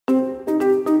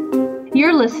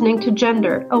You're listening to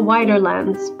Gender, a Wider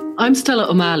Lens. I'm Stella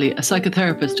O'Malley, a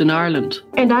psychotherapist in Ireland.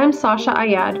 And I'm Sasha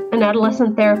Ayad, an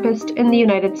adolescent therapist in the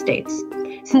United States.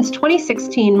 Since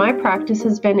 2016, my practice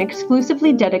has been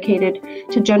exclusively dedicated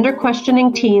to gender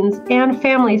questioning teens and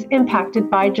families impacted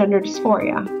by gender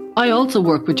dysphoria. I also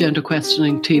work with gender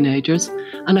questioning teenagers,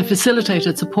 and I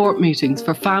facilitated support meetings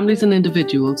for families and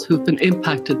individuals who've been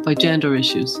impacted by gender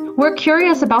issues. We're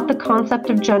curious about the concept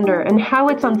of gender and how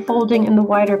it's unfolding in the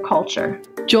wider culture.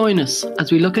 Join us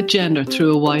as we look at gender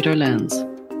through a wider lens.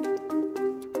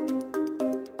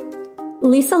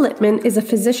 Lisa Littman is a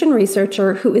physician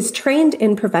researcher who is trained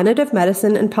in preventative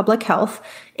medicine and public health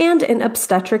and in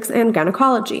obstetrics and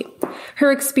gynecology.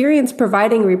 Her experience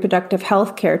providing reproductive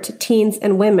health care to teens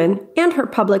and women and her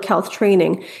public health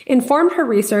training informed her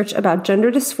research about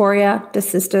gender dysphoria,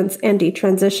 desistance, and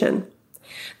detransition.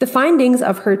 The findings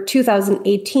of her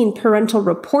 2018 Parental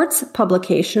Reports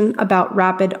publication about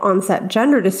Rapid Onset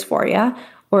Gender Dysphoria,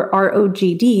 or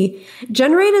ROGD,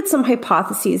 generated some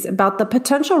hypotheses about the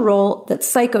potential role that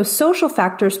psychosocial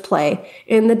factors play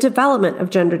in the development of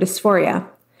gender dysphoria.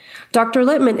 Dr.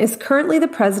 Littman is currently the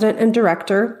president and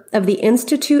director of the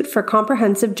Institute for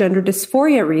Comprehensive Gender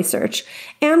Dysphoria Research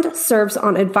and serves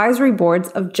on advisory boards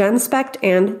of GenSpect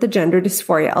and the Gender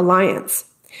Dysphoria Alliance.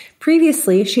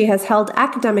 Previously, she has held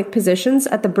academic positions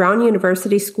at the Brown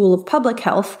University School of Public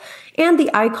Health and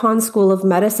the Icahn School of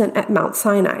Medicine at Mount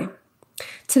Sinai.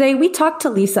 Today, we talked to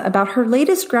Lisa about her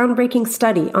latest groundbreaking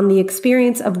study on the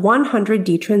experience of 100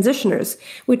 detransitioners,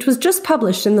 which was just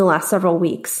published in the last several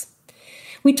weeks.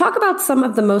 We talk about some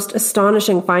of the most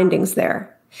astonishing findings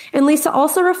there. And Lisa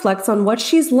also reflects on what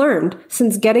she's learned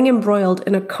since getting embroiled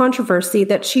in a controversy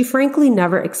that she frankly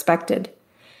never expected.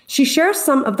 She shares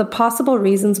some of the possible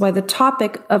reasons why the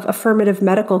topic of affirmative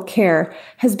medical care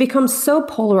has become so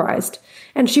polarized,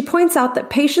 and she points out that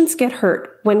patients get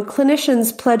hurt when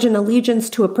clinicians pledge an allegiance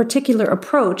to a particular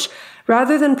approach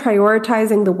rather than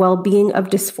prioritizing the well-being of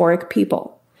dysphoric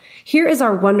people. Here is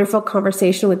our wonderful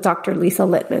conversation with Dr. Lisa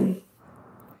Littman.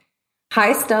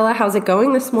 Hi, Stella. How's it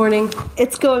going this morning?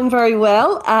 It's going very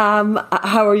well.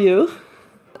 How are you?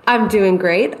 I'm doing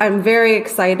great. I'm very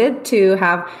excited to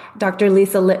have Dr.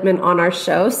 Lisa Littman on our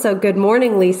show. So good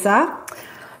morning, Lisa.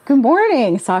 Good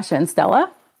morning, Sasha and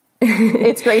Stella.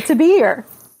 It's great to be here.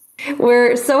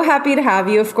 We're so happy to have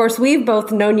you. Of course, we've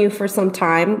both known you for some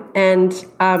time, and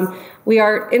we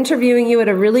are interviewing you at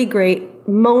a really great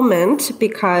moment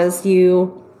because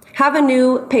you have a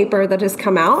new paper that has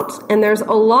come out, and there's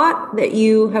a lot that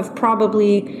you have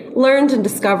probably learned and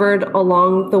discovered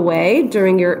along the way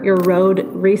during your road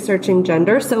researching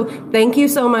gender. So thank you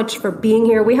so much for being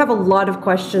here. We have a lot of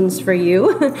questions for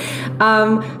you.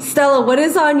 Stella, what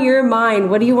is on your mind?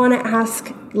 What do you want to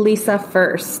ask Lisa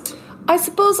first? I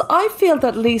suppose I feel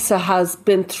that Lisa has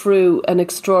been through an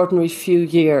extraordinary few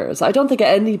years. I don't think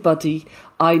anybody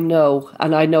I know,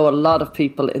 and I know a lot of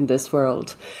people in this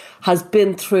world, has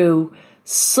been through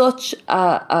such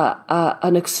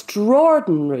an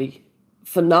extraordinary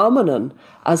phenomenon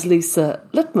as Lisa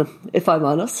Littman, if I'm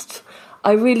honest.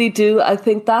 I really do. I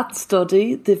think that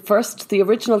study, the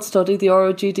original study, the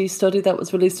ROGD study that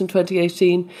was released in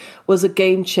 2018, was a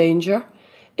game changer.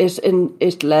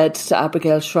 It led to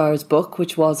Abigail Shrier's book,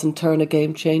 which was in turn a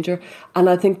game changer. And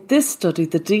I think this study,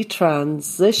 the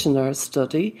Detransitioners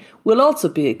study, will also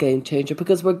be a game changer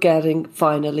because we're getting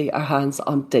finally our hands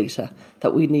on data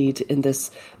that we need in this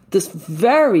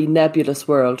very nebulous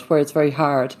world where it's very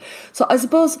hard. So I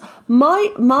suppose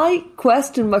my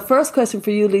first question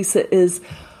for you, Lisa, is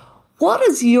what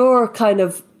is your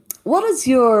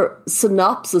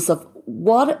synopsis of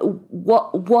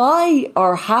why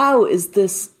or how is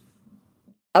this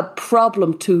a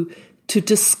problem to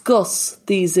discuss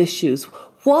these issues?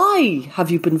 Why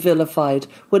have you been vilified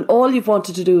when all you've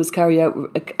wanted to do is carry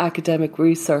out academic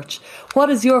research? What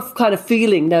is your kind of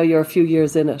feeling now you're a few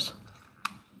years in it?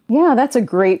 Yeah, that's a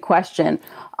great question.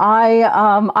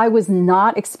 I was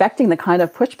not expecting the kind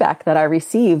of pushback that I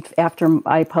received after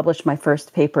I published my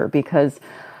first paper, because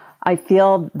I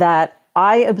feel that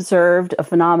I observed a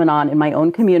phenomenon in my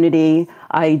own community.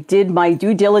 I did my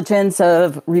due diligence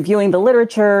of reviewing the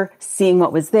literature, seeing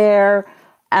what was there,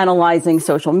 analyzing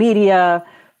social media,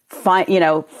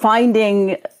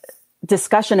 finding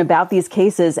discussion about these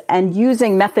cases and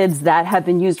using methods that have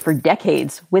been used for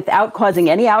decades without causing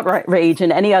any outrage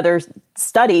in any other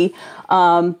study.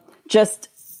 Just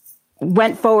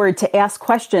went forward to ask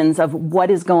questions of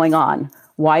what is going on.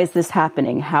 Why is this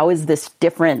happening? How is this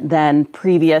different than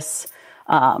previous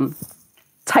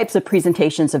types of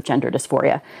presentations of gender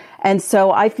dysphoria? And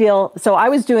so I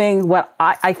was doing what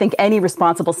I think any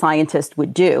responsible scientist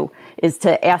would do, is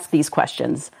to ask these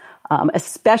questions.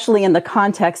 especially in the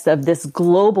context of this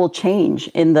global change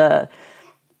in the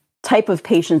type of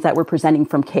patients that were presenting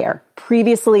from care.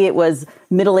 Previously, it was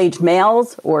middle-aged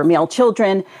males or male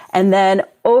children, and then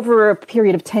over a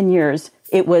period of 10 years,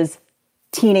 it was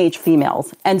teenage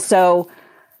females. And so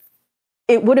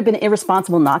it would have been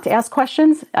irresponsible not to ask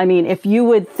questions. I mean, if you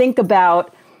would think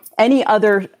about any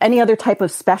other type of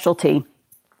specialty,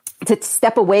 to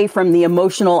step away from the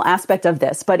emotional aspect of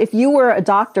this. But if you were a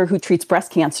doctor who treats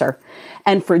breast cancer,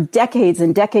 and for decades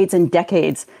and decades and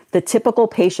decades, the typical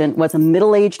patient was a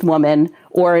middle-aged woman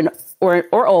or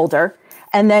older,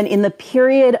 and then in the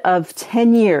period of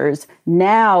 10 years,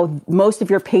 now most of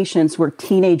your patients were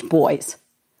teenage boys.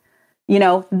 You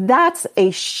know, that's a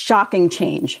shocking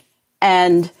change.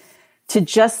 And to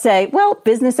just say, well,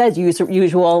 business as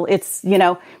usual, it's, you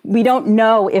know, we don't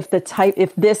know if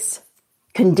this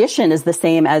condition is the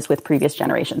same as with previous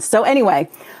generations. So anyway,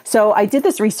 so I did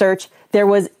this research. There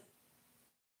was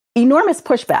enormous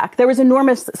pushback. There was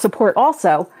enormous support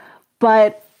also.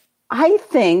 But I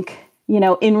think, you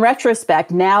know, in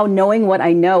retrospect, now knowing what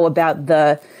I know about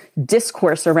the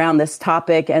discourse around this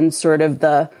topic and sort of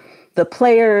the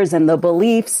players and the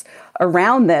beliefs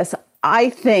around this, I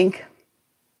think,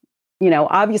 you know,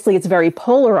 obviously it's very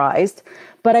polarized,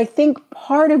 but I think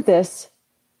part of this,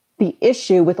 the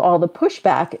issue with all the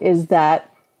pushback, is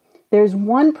that there's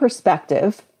one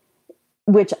perspective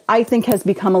which I think has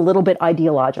become a little bit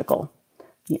ideological,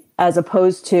 as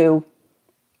opposed to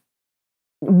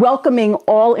welcoming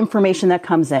all information that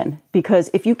comes in. Because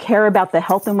if you care about the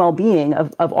health and well-being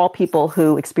of all people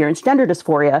who experience gender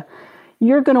dysphoria,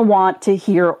 you're going to want to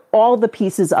hear all the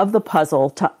pieces of the puzzle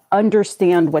to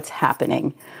understand what's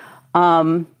happening.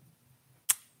 And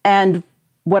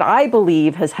what I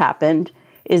believe has happened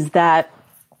is that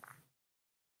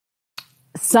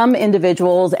some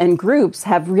individuals and groups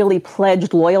have really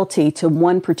pledged loyalty to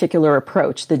one particular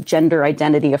approach, the gender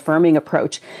identity affirming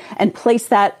approach, and placed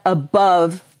that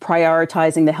above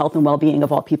prioritizing the health and well-being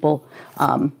of all people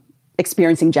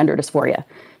experiencing gender dysphoria.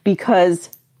 Because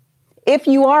if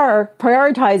you are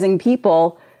prioritizing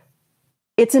people,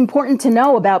 it's important to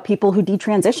know about people who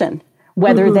detransition,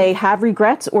 whether they have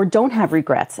regrets or don't have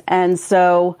regrets. And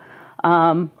so,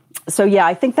 yeah,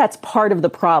 I think that's part of the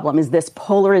problem, is this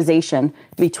polarization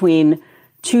between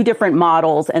two different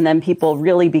models, and then people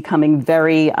really becoming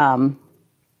very,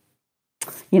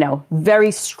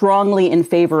 very strongly in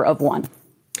favor of one.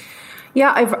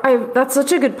 Yeah, that's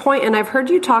such a good point. And I've heard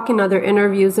you talk in other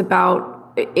interviews about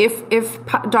if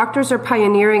doctors are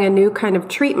pioneering a new kind of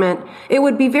treatment, it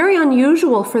would be very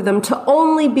unusual for them to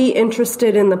only be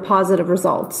interested in the positive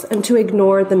results and to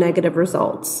ignore the negative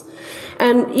results.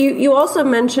 And you also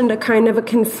mentioned a kind of a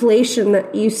conflation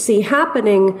that you see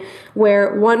happening,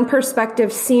 where one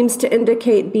perspective seems to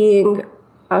indicate being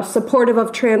supportive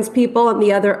of trans people and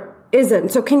the other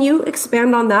isn't. So can you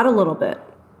expand on that a little bit?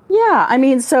 Yeah, I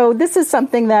mean, so this is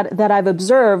something that I've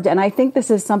observed, and I think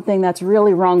this is something that's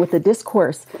really wrong with the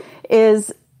discourse,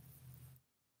 is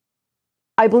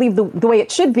I believe the way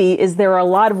it should be is there are a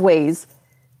lot of ways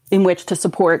in which to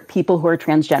support people who are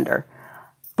transgender.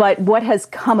 But what has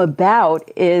come about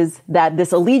is that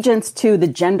this allegiance to the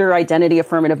gender identity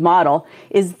affirmative model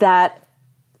is that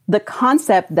the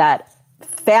concept that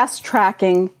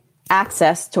fast-tracking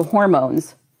access to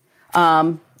hormones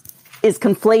is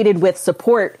conflated with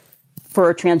support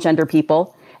for transgender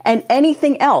people, and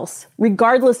anything else,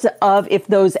 regardless of if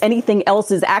those anything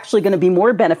else is actually going to be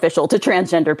more beneficial to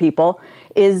transgender people,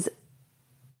 is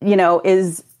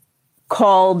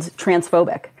called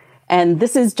transphobic. And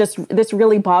this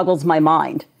really boggles my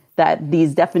mind that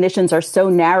these definitions are so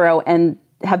narrow and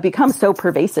have become so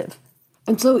pervasive.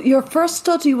 And so your first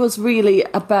study was really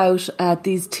about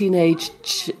these teenage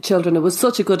children. It was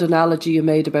such a good analogy you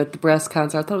made about the breast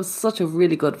cancer. I thought it was such a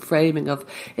really good framing of,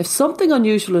 if something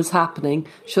unusual is happening,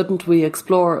 shouldn't we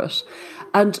explore it?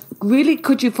 And really,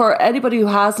 could you, for anybody who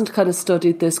hasn't kind of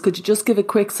studied this, could you just give a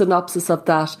quick synopsis of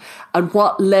that and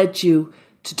what led you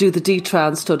to do the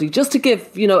Detrans study? Just to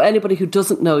give, anybody who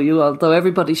doesn't know you, although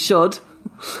everybody should,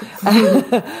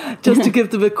 just to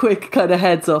give them a quick kind of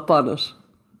heads up on it.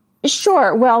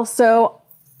 Sure. Well, so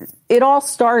it all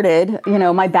started,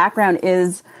 my background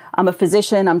is I'm a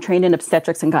physician. I'm trained in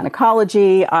obstetrics and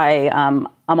gynecology. I'm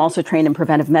also trained in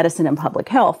preventive medicine and public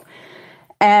health.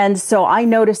 And so I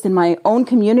noticed in my own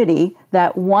community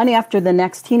that one after the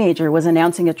next teenager was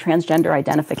announcing a transgender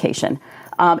identification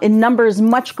in numbers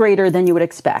much greater than you would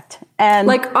expect. And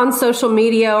like on social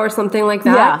media or something like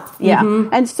that? Yeah.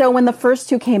 Mm-hmm. And so when the first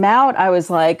two came out, I was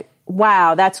like,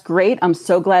 wow, that's great. I'm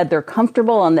so glad they're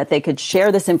comfortable and that they could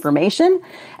share this information.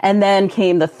 And then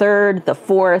came the third, the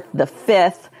fourth, the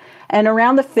fifth. And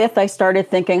around the 5th, I started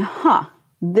thinking,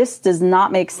 this does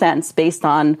not make sense based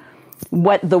on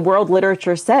what the world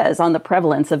literature says on the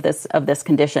prevalence of this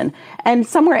condition. And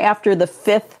somewhere after the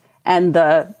 5th and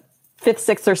the 5th,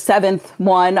 6th, or 7th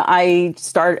one, I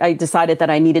decided that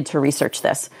I needed to research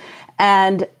this.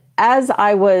 And as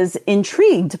I was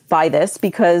intrigued by this,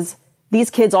 because these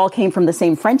kids all came from the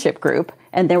same friendship group,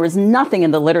 and there was nothing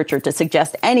in the literature to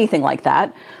suggest anything like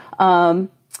that,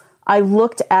 I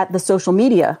looked at the social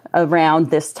media around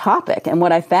this topic. And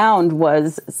what I found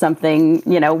was something,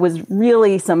 was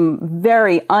really some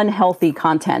very unhealthy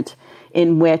content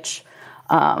in which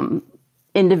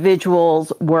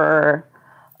individuals were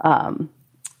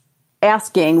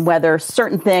asking whether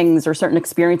certain things or certain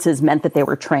experiences meant that they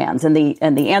were trans. And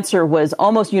the answer was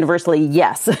almost universally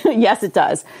yes. Yes, it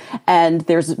does. And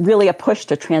there's really a push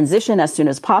to transition as soon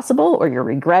as possible or you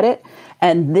regret it.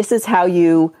 And this is how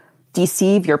you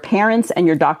deceive your parents and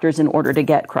your doctors in order to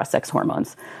get cross-sex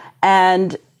hormones.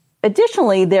 And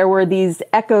additionally, there were these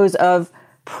echoes of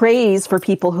praise for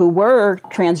people who were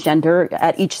transgender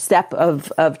at each step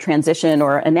of transition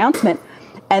or announcement.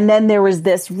 And then there was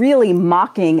this really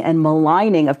mocking and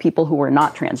maligning of people who were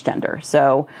not transgender.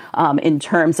 So in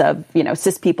terms of,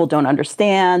 cis people don't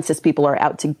understand, cis people are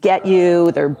out to get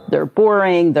you, they're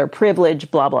boring, they're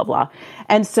privileged, blah, blah, blah.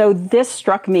 And so this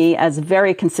struck me as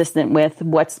very consistent with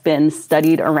what's been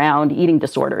studied around eating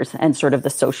disorders and sort of the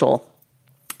social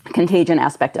contagion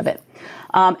aspect of it.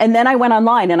 And then I went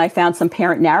online and I found some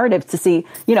parent narratives to see,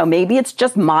 maybe it's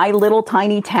just my little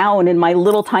tiny town in my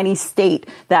little tiny state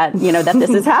that, that this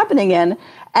is happening in.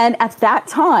 And at that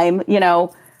time,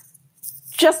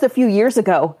 just a few years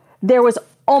ago, there was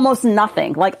almost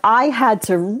nothing. Like I had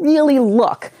to really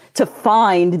look to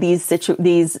find these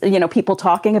people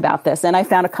talking about this. And I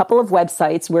found a couple of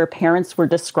websites where parents were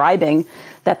describing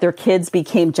that their kids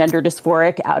became gender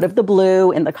dysphoric out of the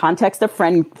blue in the context of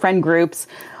friend groups,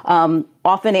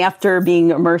 often after being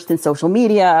immersed in social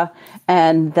media,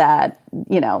 and that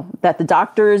the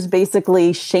doctors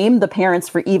basically shamed the parents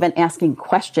for even asking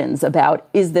questions about,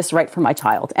 is this right for my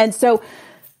child? And so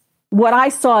what I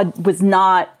saw was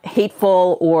not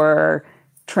hateful or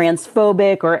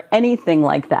transphobic or anything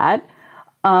like that.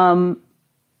 But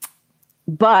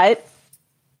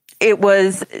it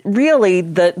was really,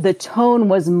 the tone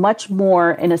was much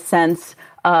more in a sense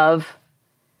of,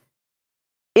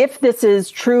 if this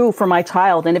is true for my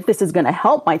child and if this is going to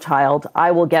help my child,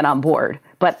 I will get on board.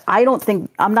 But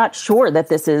I'm not sure that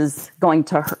this is going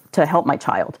to help my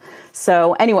child.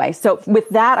 So anyway, so with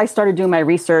that, I started doing my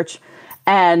research,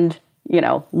 and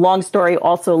long story,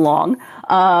 also long.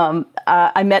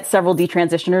 I met several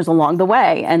detransitioners along the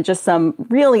way, and just some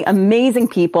really amazing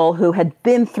people who had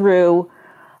been through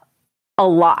a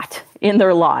lot in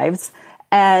their lives.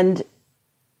 And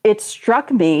it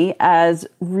struck me as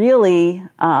really,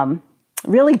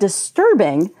 really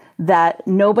disturbing that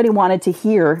nobody wanted to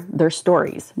hear their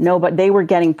stories. They were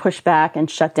getting pushed back and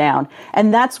shut down.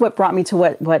 And that's what brought me to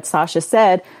what Sasha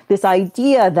said, this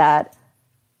idea that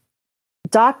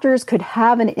doctors could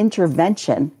have an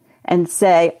intervention and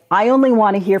say, I only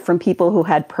want to hear from people who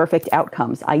had perfect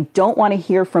outcomes. I don't want to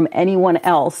hear from anyone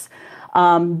else.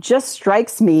 Just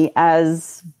strikes me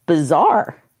as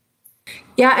bizarre.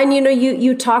 Yeah, and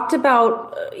you talked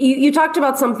about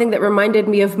something that reminded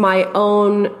me of my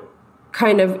own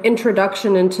kind of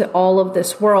introduction into all of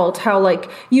this world, how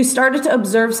you started to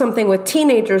observe something with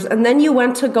teenagers and then you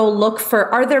went to go look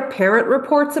for, are there parent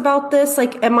reports about this?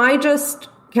 Am I just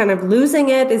kind of losing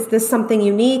it? Is this something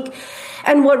unique?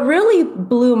 And what really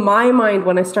blew my mind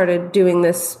when I started doing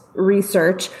this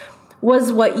research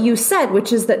was what you said,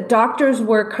 which is that doctors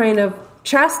were kind of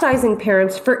chastising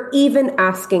parents for even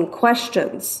asking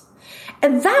questions.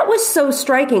 And that was so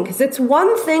striking, because it's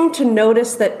one thing to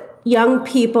notice that young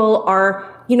people are,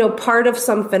 part of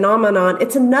some phenomenon.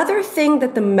 It's another thing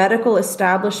that the medical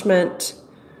establishment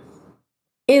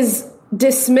is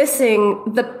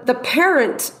dismissing the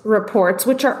parent reports,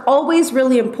 which are always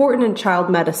really important in child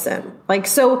medicine.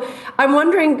 So I'm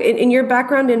wondering, in your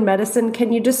background in medicine,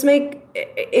 can you just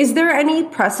is there any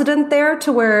precedent there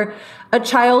to where a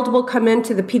child will come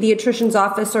into the pediatrician's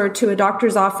office or to a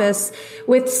doctor's office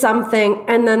with something,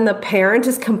 and then the parent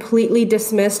is completely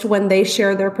dismissed when they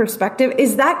share their perspective?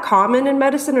 Is that common in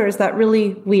medicine, or is that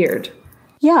really weird?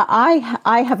 Yeah,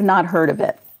 I have not heard of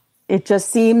it. It just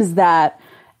seems that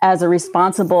as a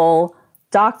responsible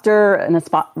doctor and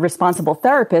a responsible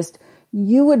therapist,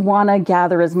 you would want to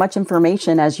gather as much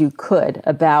information as you could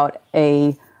about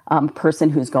a person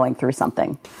who's going through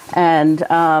something. And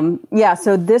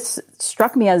so this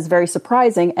struck me as very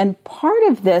surprising. And part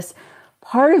of this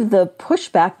part of the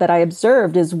pushback that I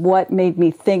observed is what made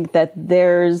me think that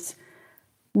there's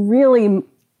really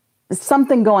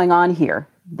something going on here,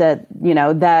 that,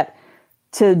 that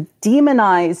to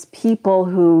demonize people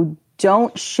who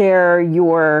don't share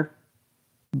your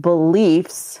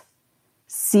beliefs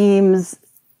seems,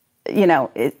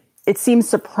 it seems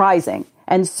surprising.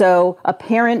 And so a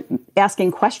parent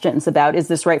asking questions about, is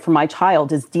this right for my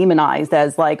child, is demonized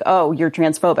as like, oh, you're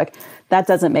transphobic. That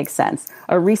doesn't make sense.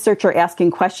 A researcher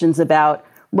asking questions about,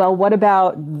 well, what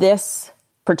about this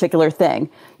particular thing?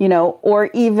 Or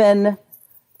even,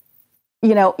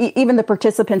 even the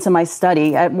participants in my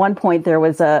study, at one point there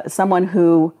was someone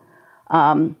who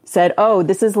said, oh,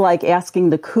 this is like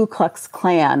asking the Ku Klux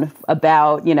Klan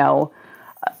about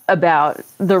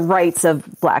the rights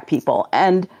of Black people.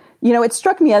 And, it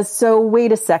struck me as, so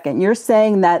wait a second, you're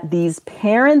saying that these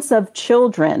parents of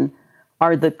children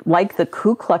are like the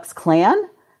Ku Klux Klan?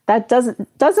 That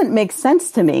doesn't make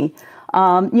sense to me.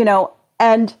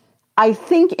 And I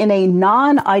think in a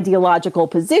non-ideological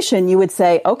position, you would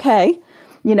say, okay,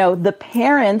 the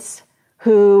parents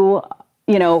who,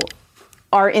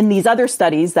 are in these other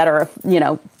studies that are,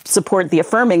 support the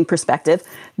affirming perspective,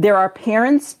 there are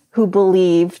parents who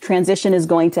believe transition is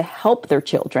going to help their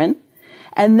children.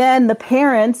 And then the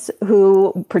parents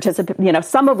who participate,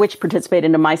 some of which participate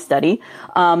in my study,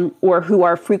 or who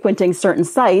are frequenting certain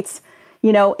sites,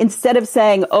 instead of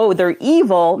saying, oh, they're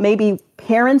evil, maybe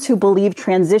parents who believe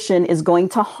transition is going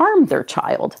to harm their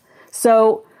child.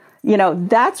 So,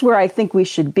 that's where I think we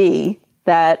should be,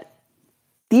 that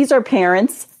these are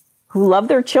parents who love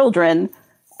their children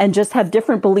and just have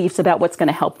different beliefs about what's going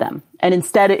to help them. And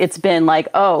instead it's been like,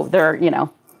 oh, they're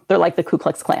like the Ku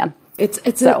Klux Klan.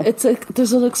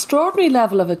 There's an extraordinary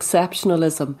level of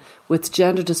exceptionalism with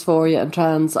gender dysphoria and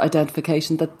trans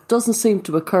identification that doesn't seem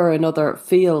to occur in other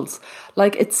fields.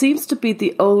 Like, it seems to be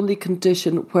the only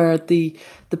condition where the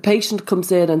patient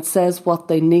comes in and says what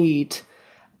they need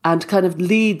and kind of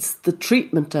leads the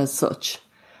treatment as such.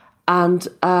 And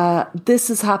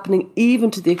this is happening even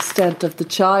to the extent of the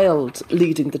child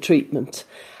leading the treatment.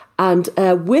 And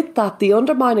with that, the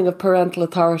undermining of parental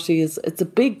authority it's a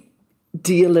big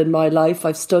deal in my life.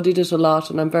 I've studied it a lot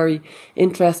and I'm very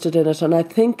interested in it. And I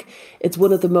think it's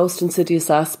one of the most insidious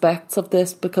aspects of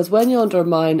this, because when you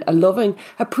undermine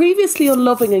a previously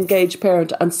unloving engaged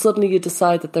parent and suddenly you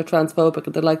decide that they're transphobic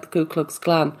and they're like the Ku Klux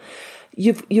Klan,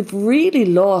 you've really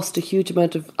lost a huge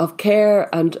amount of care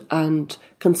and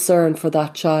concern for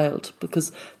that child,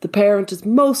 because the parent is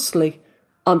mostly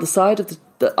on the side of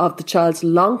the child's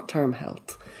long-term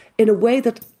health in a way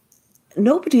that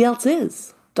nobody else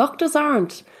is. Doctors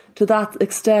aren't to that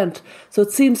extent. So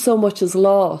it seems so much is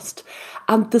lost.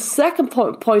 And the second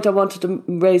point I wanted to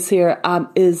raise here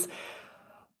is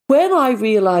when I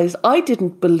realised, I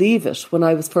didn't believe it when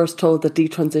I was first told that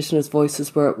detransitioners'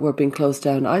 voices were being closed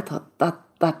down. I thought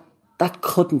that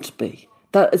couldn't be.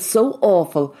 That is so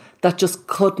awful. That just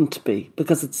couldn't be,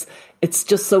 because it's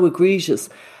just so egregious.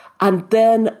 And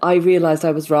then I realised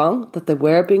I was wrong, that they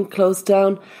were being closed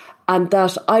down, and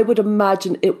that I would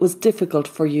imagine it was difficult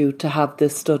for you to have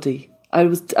this study. I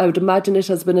would imagine it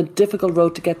has been a difficult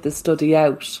road to get this study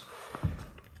out.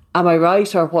 Am I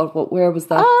right, or what? Where was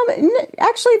that?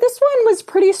 Actually, this one was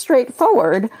pretty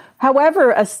straightforward.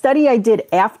 However, a study I did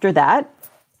after that,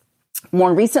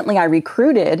 more recently, I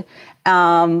recruited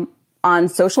on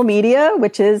social media,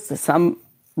 which is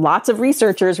lots of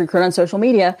researchers recruit on social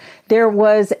media. There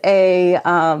was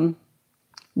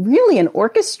really an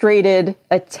orchestrated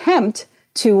attempt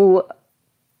to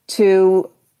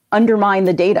undermine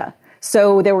the data.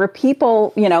 So there were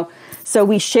people, so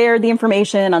we shared the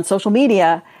information on social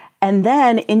media, and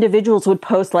then individuals would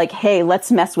post like, hey,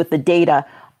 let's mess with the data.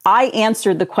 I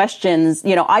answered the questions,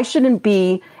 I shouldn't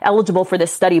be eligible for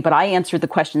this study, but I answered the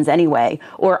questions anyway.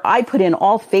 Or I put in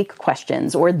all fake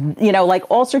questions, or, like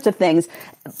all sorts of things.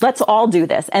 Let's all do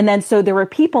this. And then so there were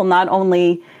people not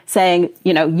only saying,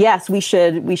 yes, we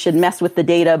should mess with the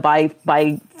data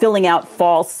by filling out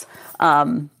false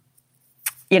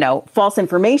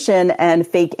information and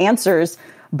fake answers,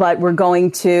 but we're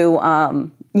going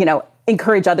to,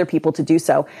 encourage other people to do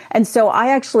so. And so I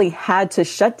actually had to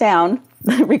shut down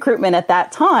recruitment at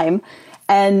that time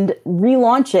and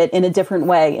relaunch it in a different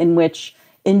way, in which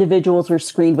individuals were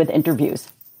screened with interviews.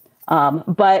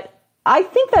 But I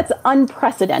think that's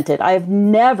unprecedented. I've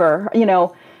never,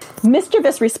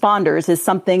 mischievous responders is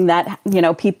something that,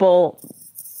 people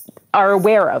are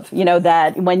aware of,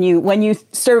 that when you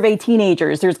survey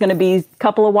teenagers, there's going to be a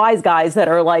couple of wise guys that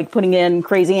are like putting in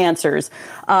crazy answers.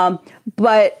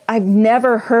 But I've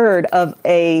never heard of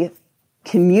a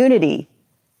community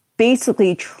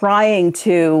basically trying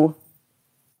to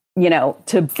to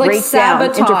like break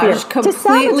down, sabotage,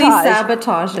 completely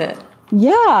sabotage it.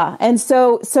 Yeah. And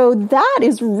so that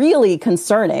is really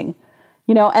concerning,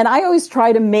 and I always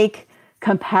try to make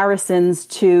comparisons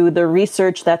to the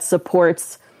research that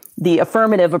supports the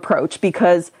affirmative approach,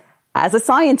 because as a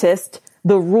scientist,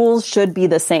 the rules should be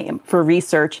the same for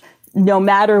research, no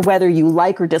matter whether you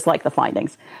like or dislike the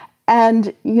findings.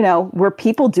 And, were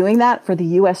people doing that for the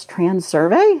U.S. trans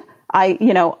survey?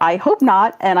 I hope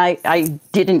not. And I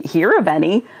didn't hear of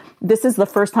any. This is the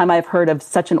first time I've heard of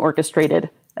such an orchestrated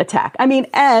attack. I mean,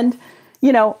 and,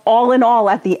 all in all,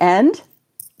 at the end,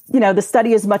 the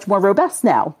study is much more robust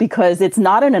now because it's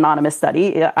not an anonymous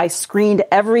study. I screened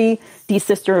every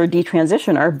D-sister or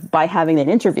detransitioner by having an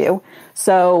interview.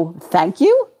 So thank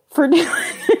you for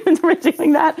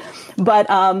doing that. But,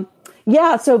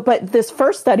 but this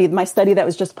first study, my study that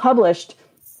was just published,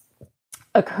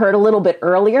 occurred a little bit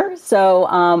earlier. So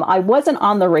I wasn't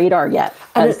on the radar yet.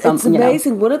 And it's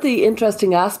amazing. One of the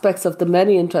interesting aspects of the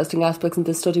many interesting aspects in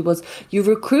this study was you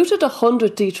recruited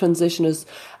 100 detransitioners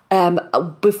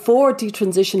before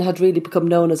detransition had really become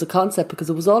known as a concept, because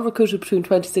it was all recruited between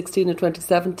 2016 and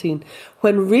 2017,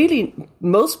 when really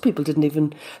most people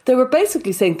they were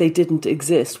basically saying they didn't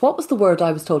exist. What was the word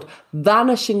I was told?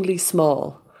 Vanishingly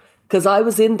small. Because I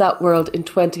was in that world in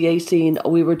 2018,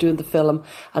 we were doing the film,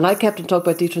 and I kept on talking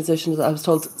about detransitions. I was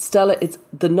told, Stella,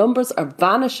 the numbers are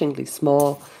vanishingly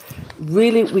small.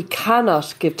 Really, we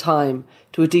cannot give time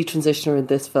to a detransitioner in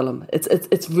this film.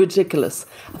 It's ridiculous.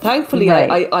 Thankfully,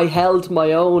 right. I held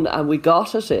my own and we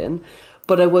got it in,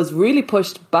 but I was really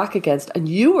pushed back against. And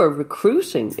you were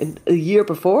recruiting in a year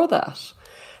before that.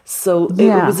 So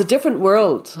it was a different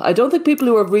world. I don't think people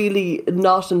who are really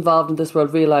not involved in this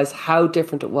world realize how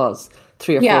different it was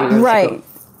 3 or 4 years ago.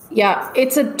 Yeah,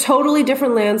 it's a totally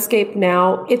different landscape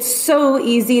now. It's so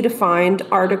easy to find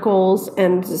articles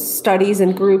and studies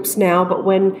and groups now, but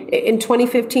when in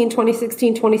 2015,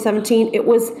 2016, 2017, it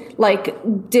was like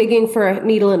digging for a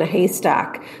needle in a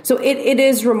haystack. So it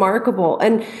is remarkable.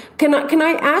 And can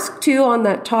I ask too on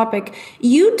that topic,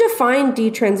 you defined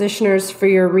detransitioners for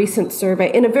your recent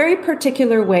survey in a very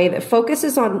particular way that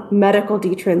focuses on medical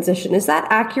detransition. Is that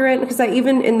accurate? Because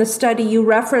even in the study, you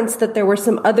referenced that there were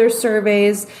some other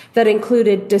surveys that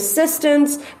included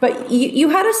desistance, but you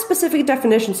had a specific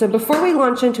definition. So before we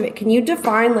launch into it, can you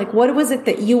define what was it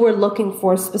that you were looking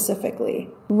for specifically?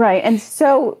 Right. And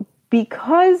so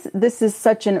because this is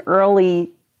such an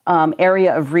early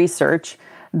area of research,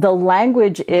 the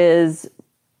language is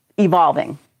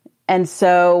evolving. And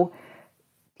so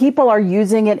people are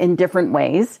using it in different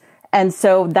ways. And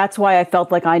so that's why I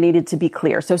felt like I needed to be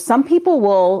clear. So some people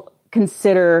will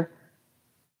consider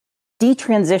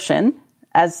detransition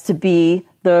as to be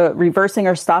the reversing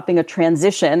or stopping a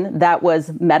transition that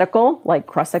was medical, like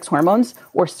cross-sex hormones,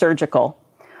 or surgical.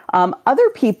 Other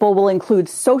people will include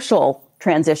social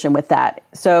transition with that,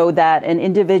 so that an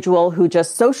individual who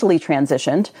just socially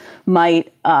transitioned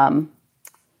might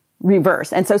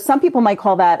reverse. And so some people might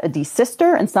call that a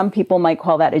desister, and some people might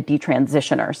call that a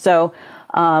detransitioner. So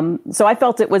I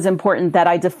felt it was important that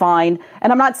I define,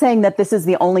 and I'm not saying that this is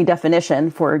the only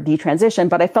definition for detransition,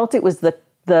 but I felt it was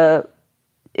the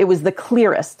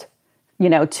clearest,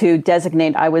 to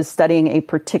designate I was studying a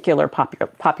particular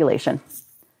population.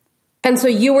 And so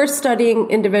you were studying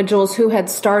individuals who had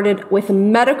started with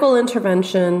medical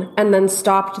intervention and then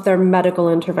stopped their medical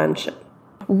intervention.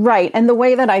 Right. And the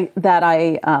way that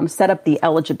I set up the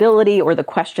eligibility or the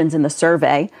questions in the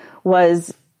survey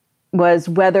was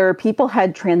whether people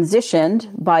had transitioned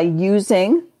by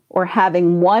using or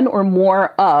having one or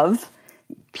more of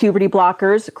puberty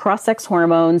blockers, cross-sex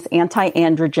hormones,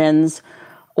 anti-androgens,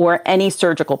 or any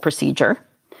surgical procedure,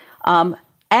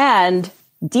 and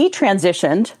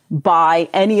detransitioned by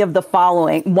any of the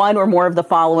following, one or more of the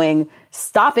following: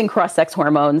 stopping cross-sex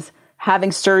hormones,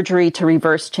 having surgery to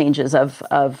reverse changes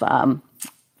from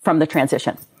the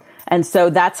transition. And so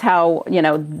that's how,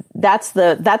 that's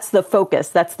the focus,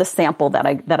 that's the sample that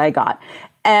I got.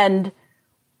 And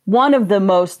one of the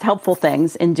most helpful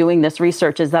things in doing this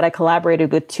research is that I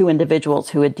collaborated with 2 individuals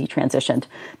who had detransitioned,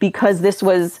 because this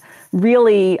was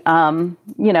really,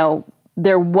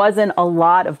 there wasn't a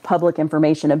lot of public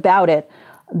information about it.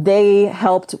 They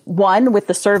helped, one, with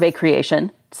the survey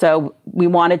creation. So we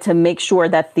wanted to make sure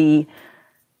that the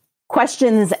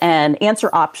questions and answer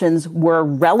options were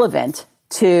relevant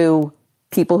to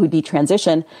people who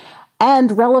detransition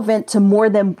and relevant to more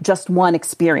than just one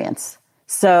experience.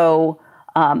 So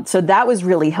that was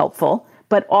really helpful,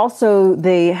 but also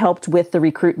they helped with the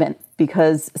recruitment,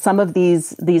 because some of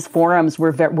these forums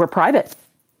were private.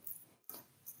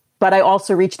 But I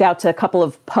also reached out to a couple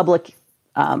of public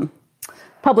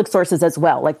public sources as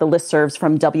well, like the listservs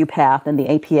from WPATH and the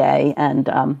APA and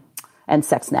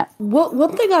SexNet.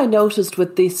 One thing I noticed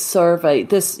with this survey,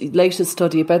 this latest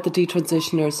study about the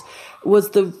detransitioners,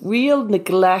 was the real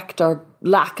neglect or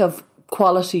lack of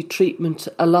quality treatment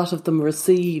a lot of them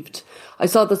received. I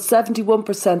saw that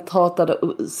 71% thought that it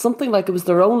was something like it was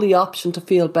their only option to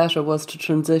feel better was to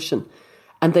transition,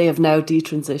 and they have now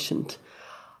detransitioned.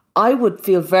 I would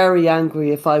feel very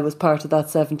angry if I was part of that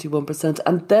 71%.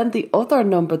 And then the other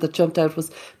number that jumped out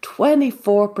was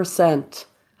 24%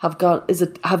 have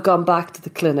gone back to the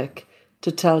clinic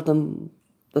to tell them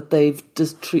that they've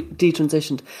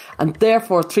detransitioned. And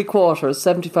therefore,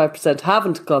 75%,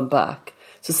 haven't gone back.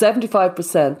 So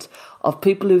 75% of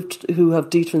people who have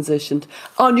detransitioned,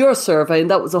 on your survey, and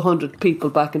that was 100 people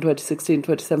back in 2016,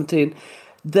 2017,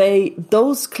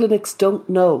 those clinics don't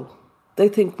know. They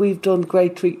think we've done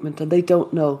great treatment, and they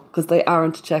don't know because they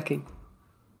aren't checking.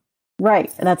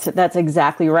 Right. That's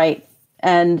exactly right.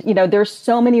 And, there's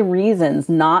so many reasons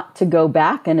not to go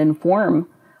back and inform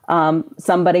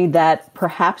somebody that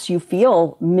perhaps you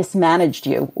feel mismanaged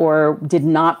you or did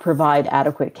not provide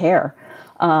adequate care.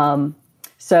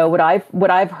 So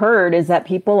what I've heard is that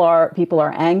people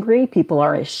are angry, people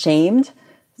are ashamed.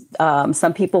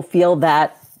 Some people feel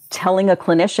that telling a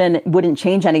clinician wouldn't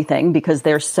change anything because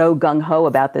they're so gung-ho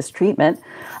about this treatment.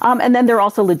 And then there are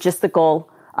also logistical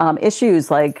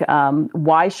issues like,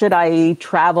 why should I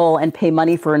travel and pay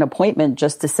money for an appointment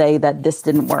just to say that this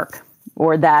didn't work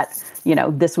or that,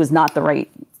 this was not the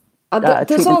right and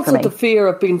there's also the fear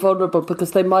of being vulnerable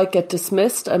because they might get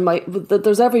dismissed and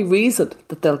there's every reason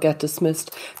that they'll get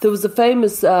dismissed. There was a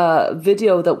famous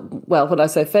video that, well, when I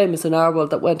say famous in our world,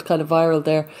 that went kind of viral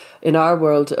there in our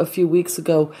world a few weeks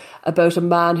ago about a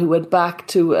man who went back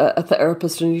to a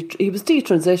therapist and he was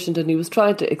detransitioned and he was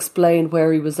trying to explain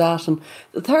where he was at and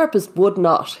the therapist would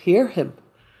not hear him.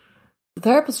 The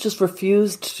therapist just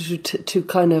refused to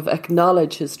kind of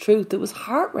acknowledge his truth. It was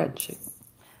heart-wrenching.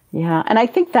 Yeah. And I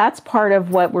think that's part of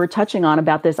what we're touching on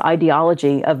about this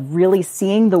ideology of really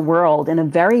seeing the world in a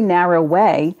very narrow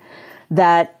way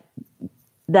that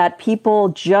people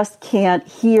just can't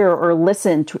hear or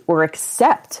listen to or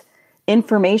accept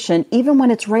information, even when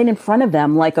it's right in front of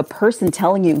them, like a person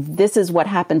telling you, this is what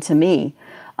happened to me.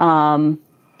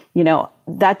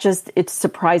 It's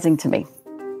surprising to me.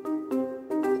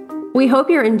 We hope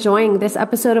you're enjoying this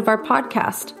episode of our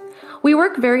podcast. We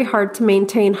work very hard to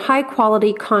maintain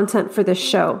high-quality content for this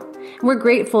show. We're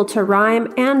grateful to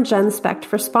RIME and GenSpect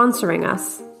for sponsoring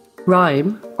us.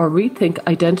 RIME, or Rethink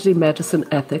Identity Medicine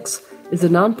Ethics, is a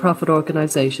non-profit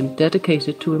organisation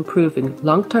dedicated to improving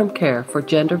long-term care for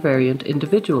gender-variant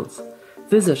individuals.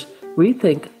 Visit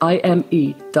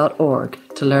rethinkime.org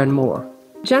to learn more.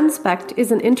 GenSpect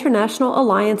is an international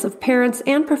alliance of parents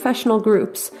and professional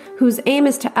groups whose aim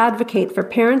is to advocate for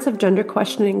parents of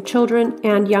gender-questioning children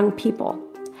and young people.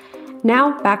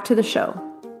 Now, back to the show.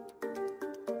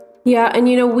 Yeah, and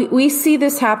we see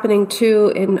this happening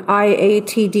too in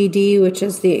IATDD, which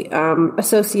is the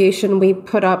association we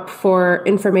put up for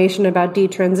information about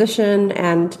detransition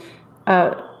and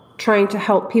trying to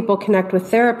help people connect with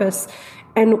therapists.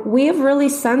 And we have really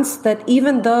sensed that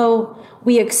even though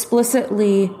we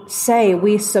explicitly say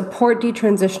we support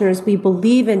detransitioners, we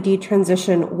believe in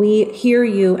detransition, we hear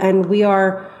you, and we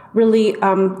are really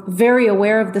very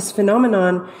aware of this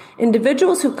phenomenon,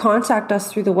 individuals who contact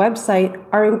us through the website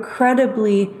are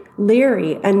incredibly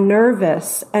leery and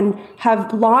nervous and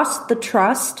have lost the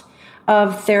trust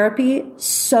of therapy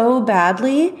so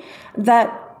badly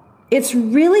that it's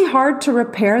really hard to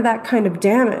repair that kind of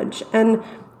damage. And,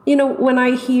 when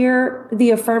I hear the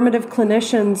affirmative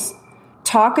clinicians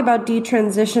talk about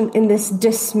detransition in this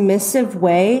dismissive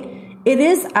way, it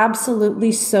is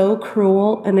absolutely so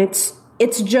cruel, and it's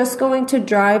just going to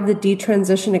drive the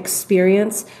detransition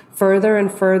experience further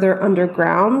and further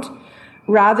underground,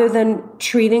 rather than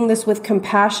treating this with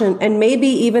compassion and maybe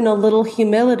even a little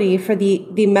humility for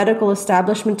the medical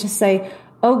establishment to say,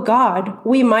 oh God,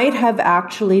 we might have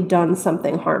actually done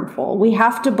something harmful. We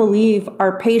have to believe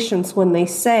our patients when they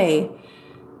say,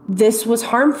 this was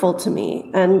harmful to me.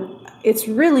 And it's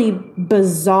really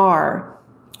bizarre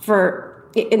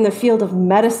in the field of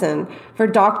medicine for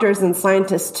doctors and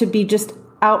scientists to be just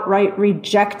outright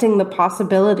rejecting the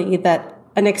possibility that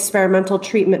an experimental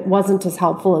treatment wasn't as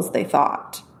helpful as they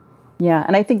thought. Yeah,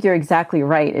 and I think you're exactly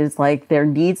right. Is like there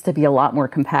needs to be a lot more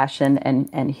compassion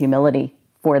and humility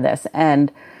for this.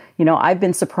 And, I've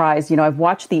been surprised, I've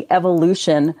watched the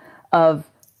evolution of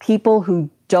people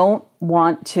who don't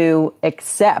want to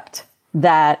accept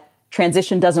that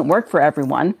transition doesn't work for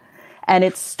everyone. And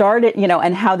it started,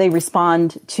 and how they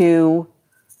respond to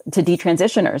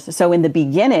detransitioners. So in the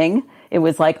beginning, it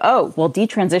was like, oh, well,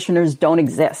 detransitioners don't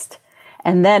exist.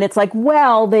 And then it's like,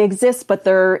 well, they exist, but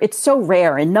it's so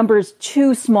rare and numbers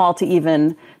too small to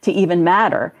even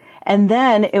matter. And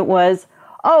then it was,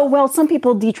 oh, well, some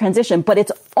people detransition, but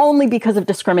it's only because of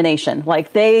discrimination.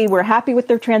 Like they were happy with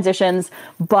their transitions,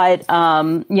 but,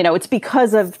 it's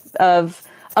because of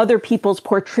other people's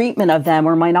poor treatment of them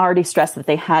or minority stress that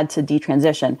they had to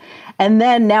detransition. And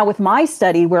then now with my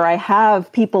study where I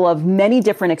have people of many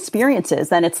different experiences,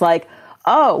 then it's like,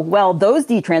 oh, well, those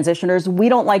detransitioners, we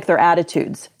don't like their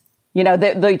attitudes.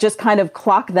 They just kind of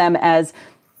clock them as,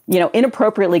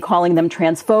 inappropriately calling them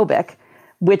transphobic,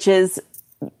 which is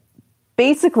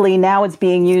basically now it's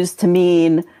being used to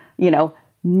mean,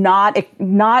 not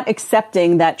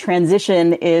accepting that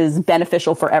transition is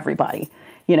beneficial for everybody.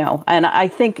 And I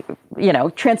think,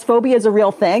 transphobia is a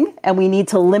real thing and we need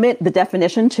to limit the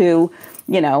definition to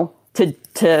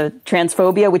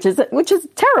transphobia, which is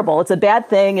terrible. It's a bad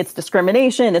thing. It's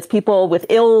discrimination. It's people with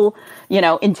ill,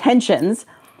 intentions.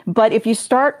 But if you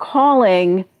start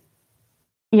calling,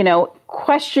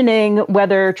 questioning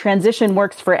whether transition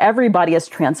works for everybody as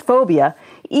transphobia,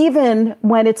 even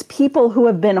when it's people who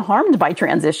have been harmed by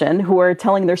transition who are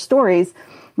telling their stories,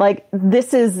 like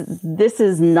this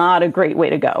is not a great way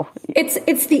to go.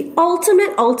 It's the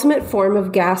ultimate form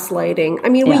of gaslighting. I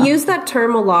mean, we use that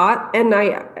term a lot,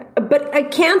 but I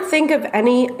can't think of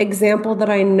any example that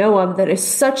I know of that is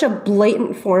such a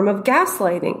blatant form of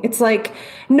gaslighting. It's like,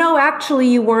 no, actually,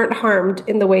 you weren't harmed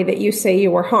in the way that you say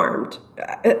you were harmed.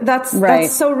 That's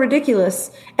so ridiculous.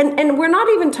 And we're not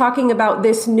even talking about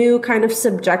this new kind of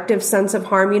subjective sense of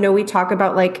harm. We talk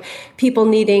about like people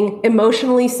needing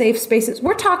emotionally safe spaces.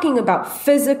 We're talking about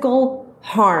physical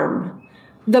harm,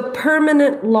 the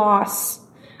permanent loss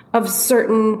of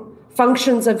certain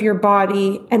functions of your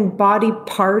body and body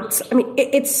parts. I mean,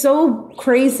 it's so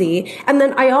crazy. And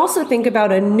then I also think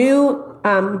about a new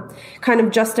kind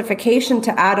of justification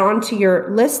to add on to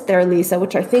your list there, Lisa,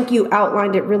 which I think you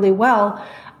outlined it really well.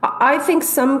 I think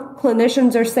some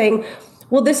clinicians are saying,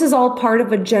 well, this is all part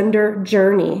of a gender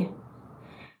journey.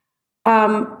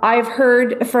 I've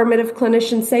heard affirmative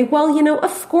clinicians say, well,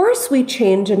 of course we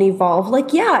change and evolve.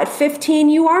 Like, yeah, at 15,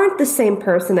 you aren't the same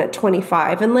person at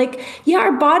 25. And like, yeah,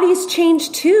 our bodies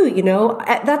change too,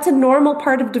 that's a normal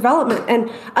part of development.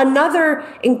 And another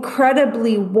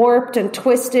incredibly warped and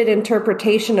twisted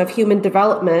interpretation of human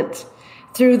development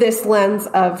through this lens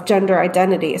of gender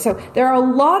identity. So there are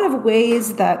a lot of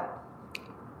ways that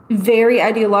very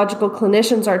ideological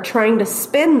clinicians are trying to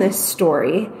spin this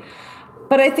story.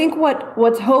 But I think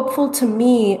what's hopeful to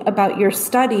me about your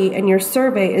study and your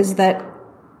survey is that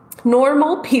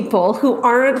normal people who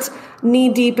aren't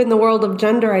knee-deep in the world of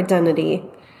gender identity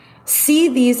see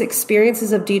these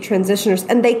experiences of detransitioners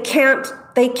and they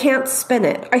can't spin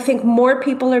it. I think more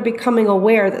people are becoming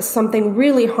aware that something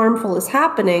really harmful is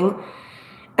happening.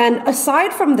 And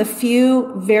aside from the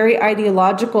few very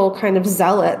ideological kind of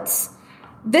zealots,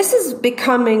 this is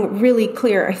becoming really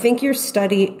clear. I think your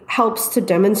study helps to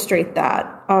demonstrate that.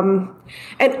 And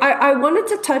I wanted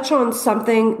to touch on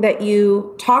something that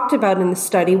you talked about in the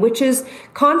study, which is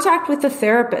contact with a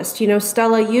therapist.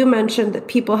 Stella, you mentioned that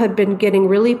people had been getting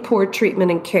really poor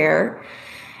treatment and care.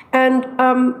 And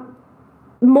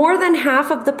more than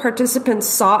half of the participants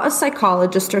saw a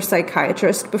psychologist or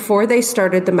psychiatrist before they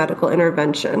started the medical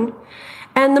intervention.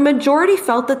 And the majority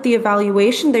felt that the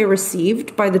evaluation they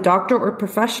received by the doctor or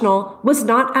professional was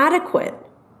not adequate.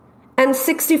 And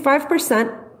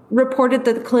 65% reported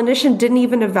that the clinician didn't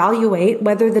even evaluate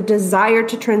whether the desire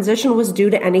to transition was due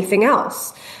to anything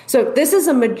else. So this is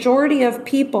a majority of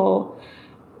people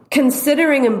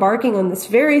considering embarking on this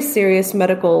very serious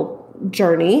medical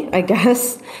journey, I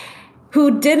guess,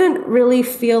 who didn't really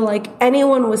feel like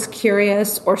anyone was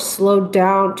curious or slowed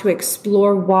down to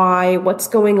explore why, what's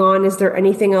going on, is there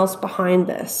anything else behind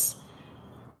this?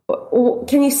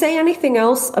 Can you say anything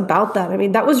else about that? I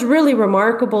mean, that was really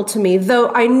remarkable to me, though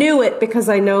I knew it because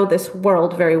I know this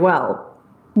world very well.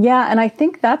 Yeah, and I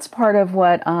think that's part of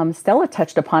what Stella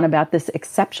touched upon about this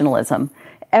exceptionalism.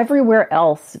 Everywhere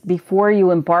else, before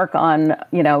you embark on,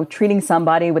 treating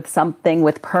somebody with something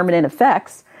with permanent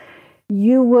effects,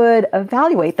 you would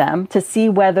evaluate them to see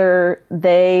whether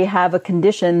they have a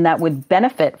condition that would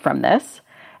benefit from this.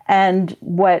 And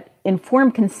what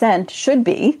informed consent should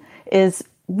be is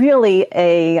really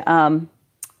a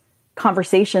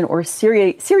conversation or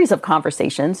series of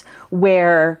conversations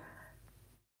where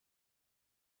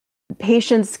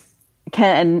patients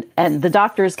can and the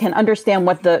doctors can understand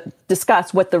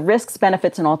discuss what the risks,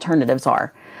 benefits, and alternatives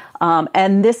are.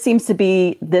 And this seems to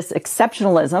be this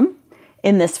exceptionalism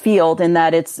in this field in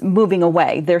that it's moving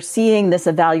away. They're seeing this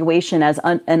evaluation as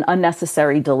an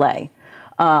unnecessary delay.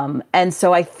 And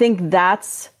so I think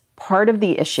that's part of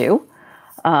the issue.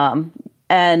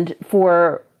 And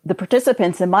for the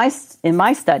participants in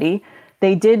my study,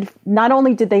 not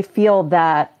only did they feel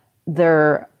that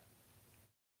their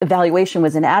evaluation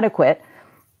was inadequate,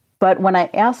 but when I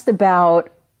asked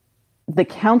about the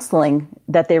counseling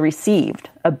that they received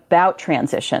about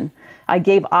transition, I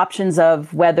gave options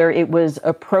of whether it was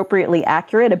appropriately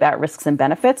accurate about risks and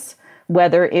benefits,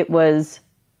 whether it was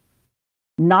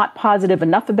not positive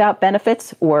enough about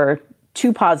benefits or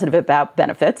too positive about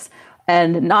benefits,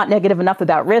 and not negative enough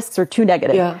about risks or too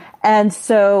negative. Yeah. And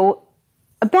so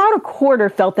about a quarter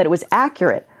felt that it was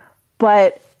accurate,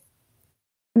 but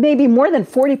maybe more than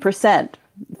 40%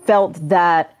 felt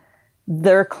that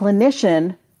their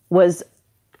clinician was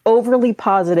overly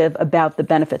positive about the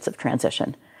benefits of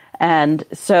transition. And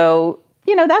so,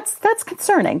 that's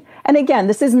concerning. And again,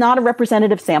 this is not a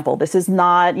representative sample. This is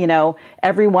not,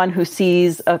 everyone who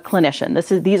sees a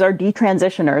clinician. These are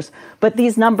detransitioners, but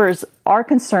these numbers are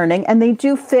concerning, and they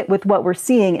do fit with what we're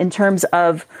seeing in terms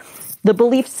of the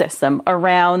belief system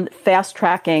around fast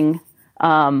tracking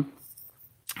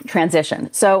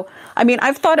transition. So,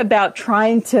 I've thought about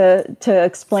trying to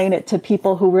explain it to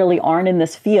people who really aren't in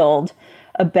this field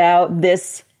about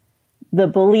the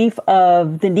belief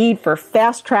of the need for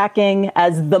fast tracking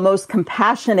as the most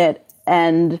compassionate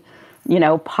and,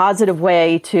 positive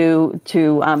way to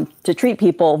treat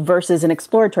people versus an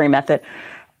exploratory method.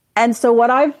 And so what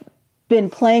I've been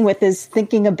playing with is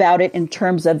thinking about it in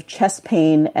terms of chest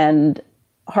pain and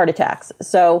heart attacks.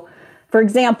 So, for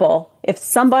example, if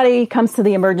somebody comes to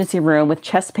the emergency room with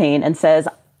chest pain and says,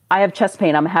 I have chest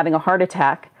pain, I'm having a heart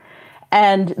attack,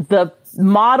 and the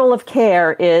model of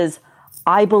care is,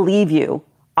 I believe you,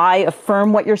 I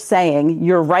affirm what you're saying,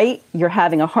 you're right, you're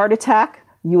having a heart attack,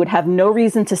 you would have no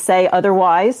reason to say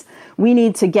otherwise, we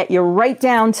need to get you right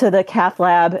down to the cath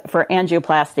lab for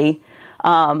angioplasty,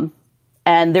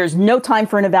 and there's no time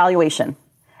for an evaluation.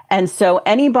 And so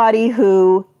anybody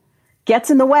who gets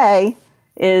in the way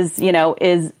is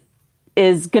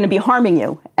going to be harming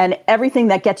you. And everything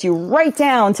that gets you right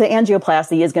down to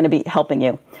angioplasty is going to be helping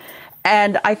you.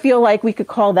 And I feel like we could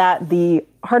call that the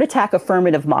heart attack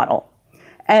affirmative model.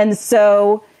 And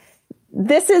so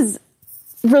this is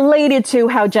related to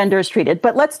how gender is treated.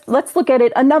 But let's look at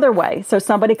it another way. So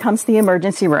somebody comes to the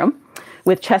emergency room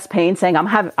with chest pain saying,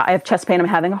 I have chest pain, I'm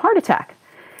having a heart attack.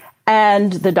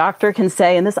 And the doctor can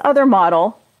say in this other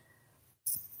model,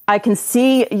 I can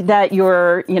see that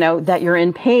you're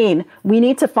in pain. We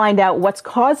need to find out what's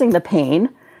causing the pain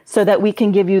so that we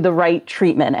can give you the right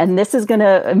treatment. And this is going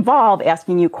to involve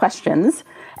asking you questions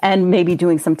and maybe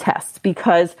doing some tests,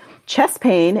 because chest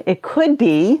pain, it could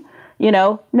be,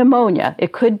 pneumonia.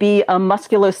 It could be a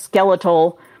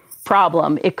musculoskeletal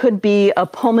problem. It could be a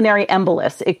pulmonary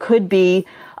embolus. It could be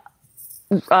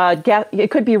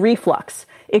reflux.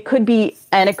 It could be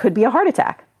a heart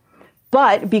attack.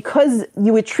 But because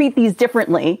you would treat these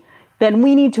differently, then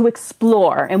we need to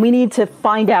explore and we need to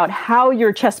find out how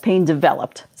your chest pain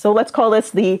developed. So let's call this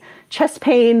the chest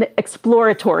pain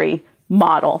exploratory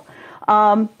model.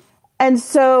 And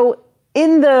so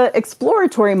in the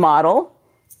exploratory model,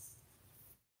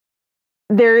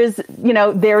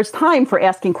 there's time for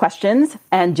asking questions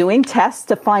and doing tests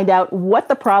to find out what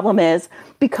the problem is,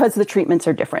 because the treatments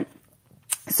are different.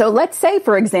 So let's say,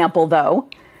 for example, though,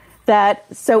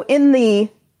 so in the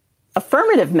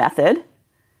affirmative method,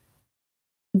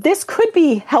 this could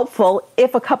be helpful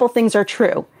if a couple things are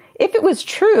true. If it was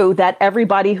true that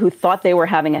everybody who thought they were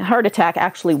having a heart attack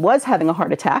actually was having a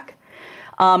heart attack,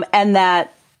 and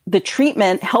that the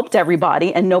treatment helped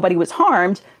everybody and nobody was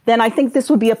harmed, then I think this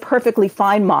would be a perfectly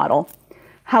fine model.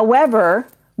 However,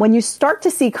 when you start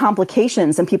to see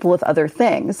complications in people with other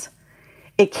things,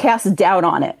 it casts doubt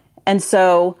on it. And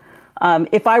so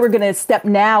if I were going to step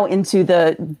now into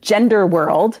the gender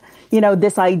world,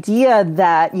 this idea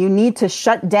that you need to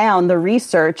shut down the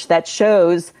research that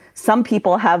shows some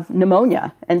people have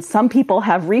pneumonia and some people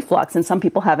have reflux and some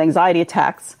people have anxiety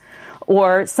attacks,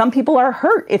 or some people are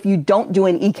hurt if you don't do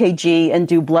an EKG and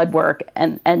do blood work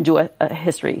and do a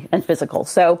history and physical.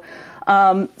 So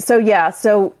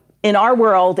in our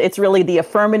world, it's really the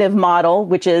affirmative model,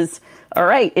 which is, all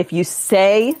right, if you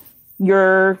say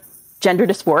you're gender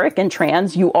dysphoric and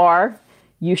trans,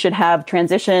 you should have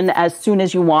transition as soon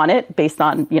as you want it based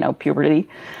on, puberty,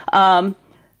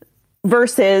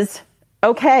 versus,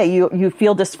 okay, you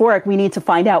feel dysphoric. We need to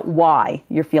find out why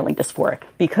you're feeling dysphoric,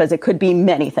 because it could be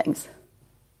many things.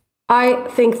 I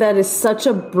think that is such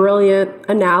a brilliant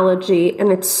analogy, and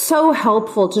it's so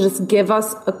helpful to just give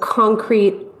us a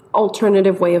concrete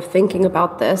alternative way of thinking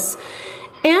about this.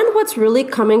 And what's really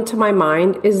coming to my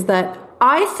mind is that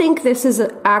I think this is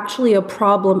actually a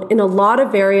problem in a lot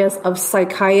of areas of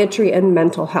psychiatry and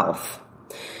mental health.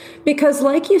 Because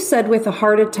like you said with a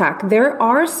heart attack, there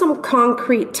are some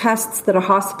concrete tests that a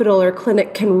hospital or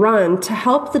clinic can run to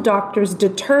help the doctors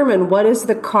determine what is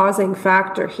the causing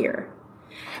factor here.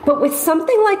 But with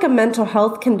something like a mental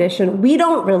health condition, we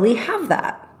don't really have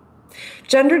that.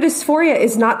 Gender dysphoria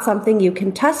is not something you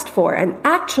can test for. And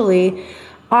actually,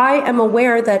 I am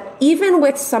aware that even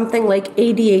with something like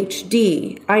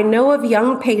ADHD, I know of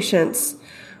young patients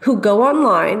who go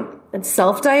online and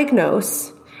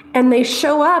self-diagnose, and they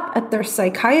show up at their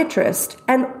psychiatrist.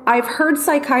 And I've heard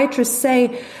psychiatrists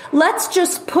say, let's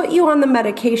just put you on the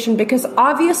medication because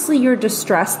obviously you're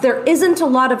distressed. There isn't a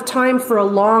lot of time for a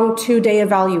long 2-day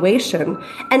evaluation.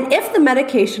 And if the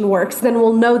medication works, then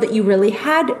we'll know that you really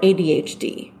had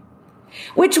ADHD.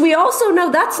 Which we also know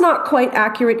that's not quite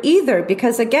accurate either,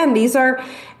 because again, these are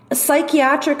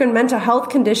psychiatric and mental health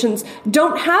conditions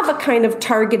don't have a kind of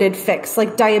targeted fix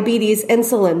like diabetes,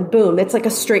 insulin, boom. It's like a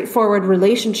straightforward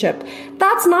relationship.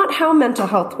 That's not how mental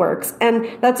health works. And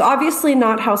that's obviously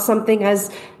not how something as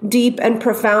deep and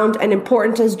profound and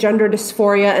important as gender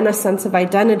dysphoria and a sense of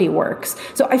identity works.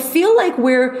 So I feel like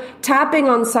we're tapping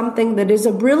on something that is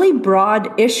a really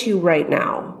broad issue right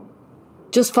now.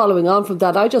 Just following on from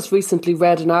that, I just recently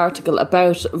read an article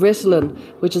about Ritalin,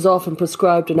 which is often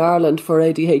prescribed in Ireland for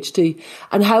ADHD,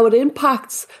 and how it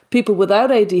impacts people without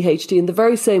ADHD in the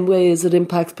very same way as it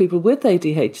impacts people with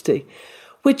ADHD,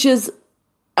 which is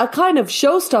a kind of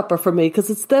showstopper for me, because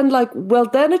it's then like, well,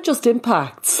 then it just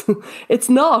impacts. It's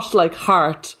not like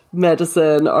heart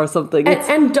medicine or something.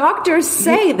 And doctors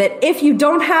say that if you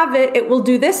don't have it, it will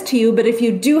do this to you. But if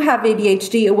you do have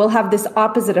ADHD, it will have this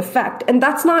opposite effect. And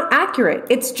that's not accurate.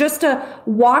 It's just a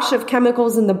wash of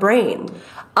chemicals in the brain.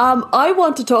 I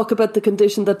want to talk about the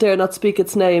condition that dare not speak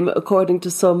its name, according to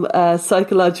some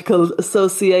psychological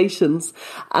associations.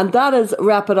 And that is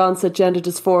rapid onset gender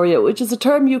dysphoria, which is a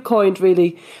term you coined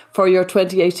really for your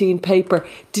 2018 paper.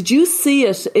 Did you see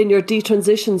it in your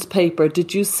detransitions paper?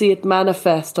 Did you see it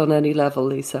manifest on any level,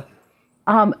 Lisa?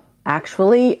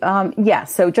 Actually, yeah.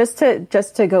 So just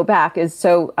to go back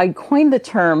so I coined the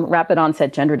term rapid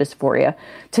onset gender dysphoria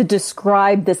to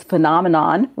describe this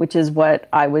phenomenon, which is what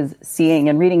I was seeing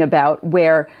and reading about,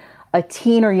 where a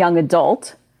teen or young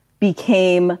adult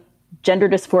became gender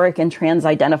dysphoric and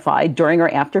trans-identified during or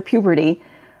after puberty,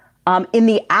 in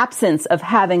the absence of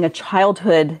having a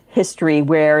childhood history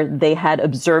where they had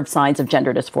observed signs of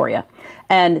gender dysphoria.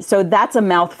 And so that's a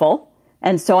mouthful.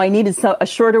 And so I needed a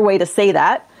shorter way to say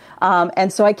that.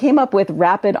 And so I came up with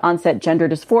rapid onset gender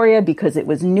dysphoria because it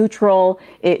was neutral.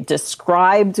 It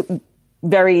described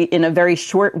in a very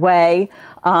short way.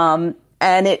 And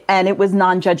it was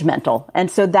non-judgmental.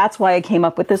 And so that's why I came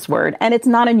up with this word. And it's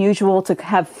not unusual to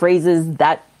have phrases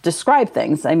that describe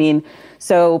things. I mean,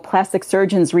 so plastic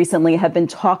surgeons recently have been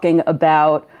talking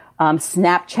about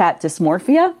Snapchat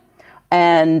dysmorphia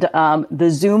and the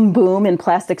Zoom boom in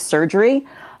plastic surgery.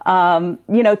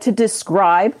 To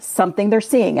describe something they're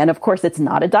seeing. And of course, it's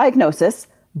not a diagnosis,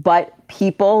 but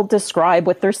people describe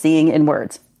what they're seeing in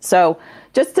words. So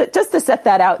just to set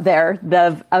that out there,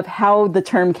 of how the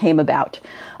term came about.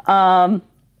 And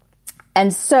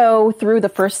so through the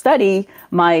first study,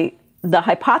 the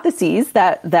hypotheses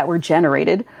that were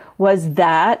generated was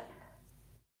that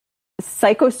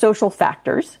psychosocial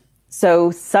factors,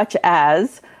 so such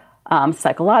as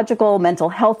psychological, mental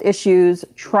health issues,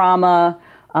 trauma,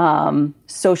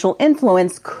 social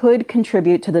influence could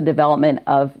contribute to the development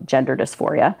of gender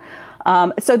dysphoria.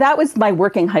 So that was my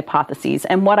working hypotheses.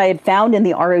 And what I had found in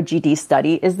the ROGD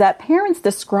study is that parents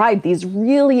describe these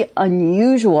really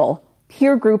unusual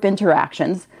peer group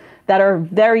interactions that are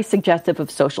very suggestive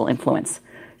of social influence.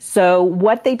 So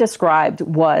what they described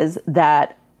was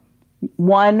that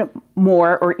one,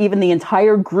 more, or even the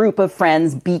entire group of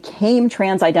friends became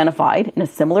trans-identified in a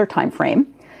similar time frame.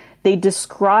 They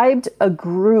described a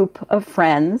group of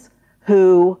friends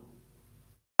who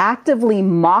actively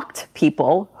mocked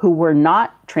people who were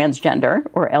not transgender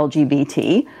or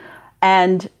LGBT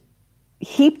and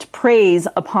heaped praise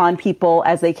upon people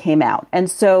as they came out. And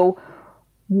so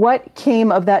what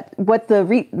came of that, what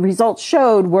the results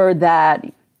showed were that,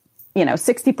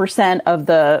 60% of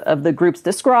the groups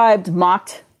described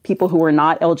mocked people who were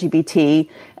not LGBT,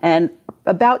 and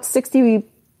about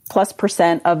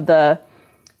 60+% of the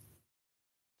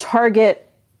target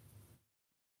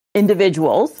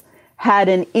individuals had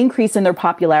an increase in their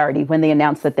popularity when they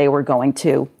announced that they were going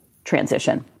to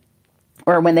transition,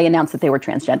 or when they announced that they were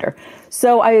transgender.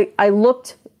 So I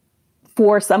looked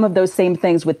for some of those same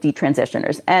things with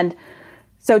detransitioners. And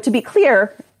so to be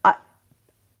clear,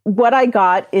 what I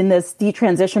got in this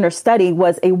detransitioner study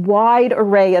was a wide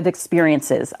array of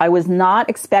experiences. I was not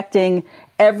expecting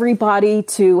everybody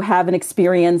to have an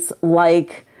experience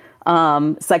like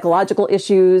psychological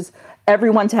issues,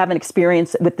 everyone to have an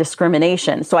experience with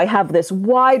discrimination. So I have this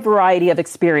wide variety of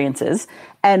experiences,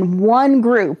 and one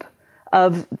group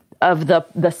of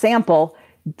the sample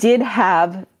did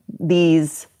have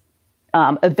these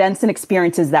events and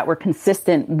experiences that were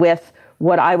consistent with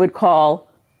what I would call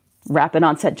rapid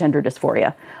onset gender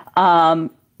dysphoria,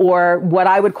 or what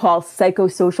I would call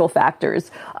psychosocial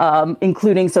factors,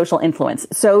 including social influence.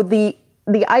 So the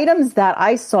items that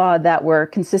I saw that were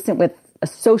consistent with a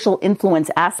social influence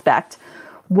aspect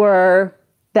were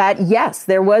that, yes,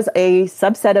 there was a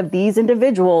subset of these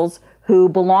individuals who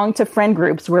belonged to friend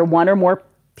groups where one or more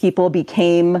people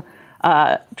became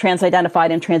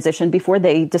trans-identified and transitioned before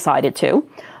they decided to.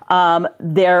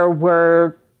 There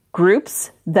were groups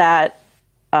that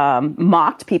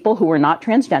mocked people who were not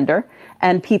transgender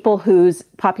and people whose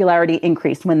popularity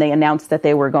increased when they announced that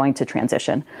they were going to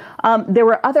transition. There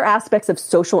were other aspects of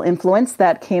social influence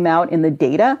that came out in the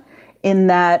data, in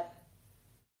that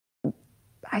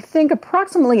I think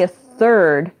approximately a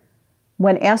third,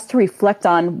 when asked to reflect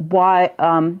on why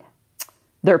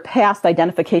their past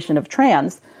identification of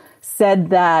trans, said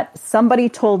that somebody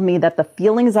told me that the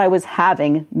feelings I was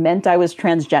having meant I was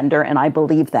transgender, and I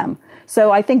believed them.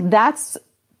 So I think that's,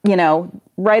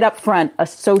 right up front, a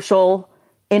social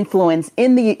influence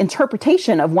in the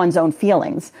interpretation of one's own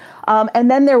feelings. And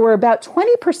then there were about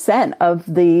 20% of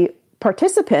the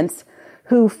participants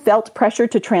who felt pressure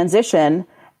to transition,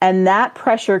 and that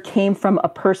pressure came from a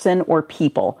person or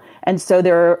people. And so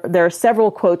there are several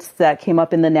quotes that came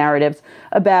up in the narratives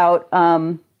about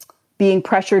being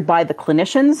pressured by the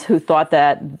clinicians who thought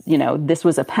that, this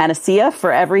was a panacea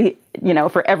for every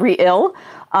ill.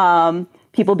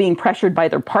 People being pressured by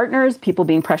their partners, people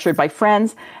being pressured by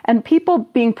friends, and people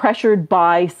being pressured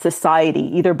by society,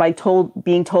 either by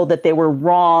being told that they were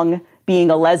wrong being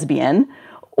a lesbian,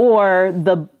 or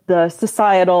the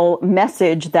societal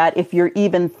message that if you're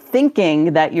even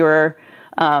thinking that you're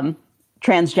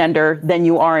transgender, then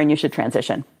you are and you should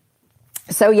transition.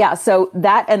 So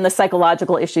that, and the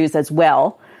psychological issues as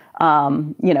well.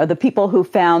 The people who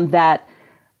found that,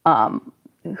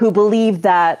 who believed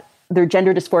that their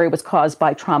gender dysphoria was caused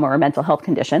by trauma or mental health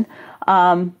condition.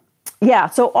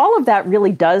 So all of that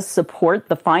really does support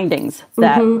the findings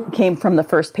that came from the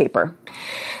first paper.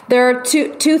 There are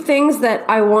two things that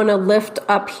I want to lift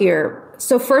up here.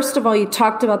 So first of all, you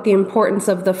talked about the importance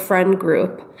of the friend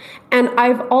group. And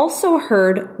I've also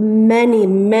heard many,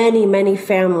 many, many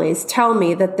families tell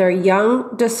me that their young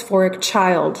dysphoric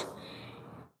child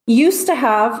used to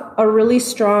have a really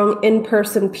strong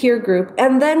in-person peer group,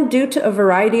 and then due to a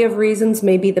variety of reasons,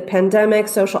 maybe the pandemic,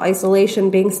 social isolation,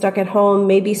 being stuck at home,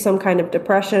 maybe some kind of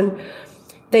depression,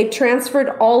 they transferred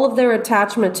all of their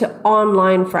attachment to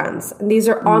online friends. And these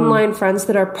are online friends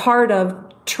that are part of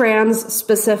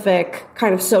trans-specific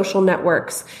kind of social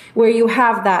networks, where you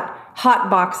have that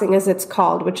hotboxing, as it's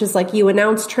called, which is like you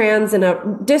announce trans in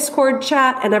a Discord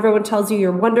chat and everyone tells you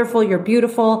you're wonderful, you're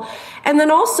beautiful. And then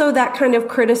also that kind of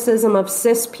criticism of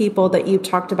cis people that you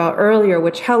talked about earlier,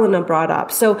 which Helena brought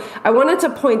up. So I wanted to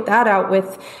point that out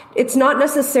with, it's not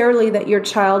necessarily that your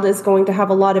child is going to have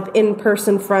a lot of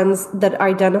in-person friends that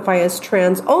identify as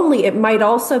trans only. It might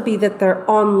also be that their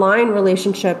online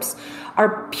relationships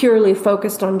are purely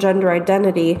focused on gender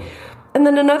identity. And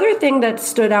then another thing that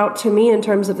stood out to me in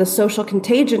terms of the social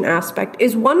contagion aspect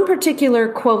is one particular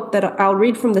quote that I'll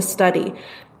read from the study,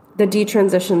 the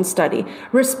detransition study.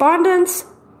 Respondents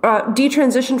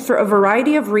detransitioned for a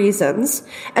variety of reasons,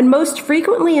 and most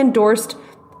frequently endorsed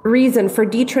reason for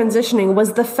detransitioning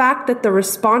was the fact that the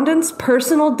respondents'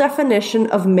 personal definition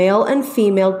of male and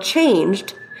female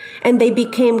changed, and they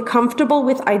became comfortable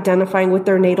with identifying with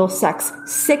their natal sex.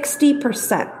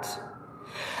 60%.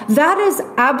 That is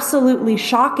absolutely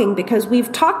shocking, because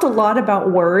we've talked a lot about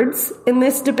words in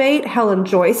this debate. Helen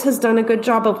Joyce has done a good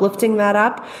job of lifting that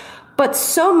up. But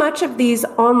so much of these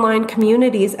online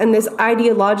communities and this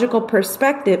ideological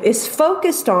perspective is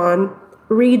focused on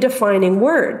redefining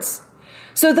words.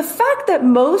 So the fact that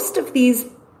most of these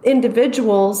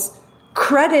individuals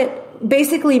credit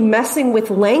basically messing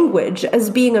with language as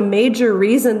being a major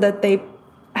reason that they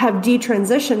have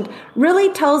detransitioned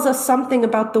really tells us something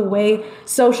about the way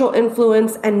social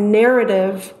influence and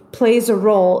narrative plays a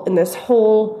role in this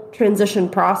whole transition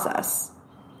process.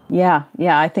 Yeah,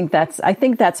 I think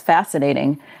that's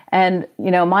fascinating. And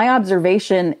my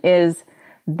observation is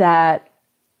that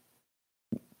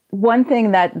one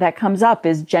thing that comes up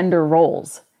is gender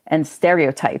roles and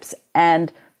stereotypes.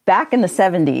 And back in the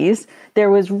 70s, there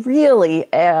was really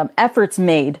efforts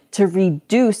made to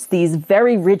reduce these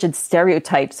very rigid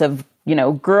stereotypes of,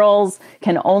 girls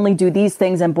can only do these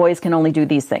things and boys can only do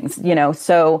these things,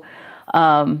 So,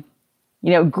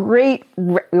 it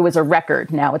was a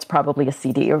record. Now it's probably a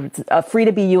CD, or it's Free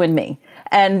to Be You and Me.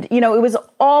 And, it was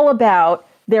all about,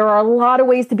 there are a lot of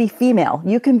ways to be female.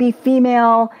 You can be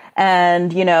female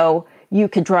and, you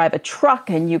could drive a truck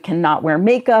and you cannot wear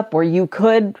makeup, or you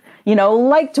could,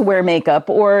 like to wear makeup,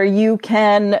 or you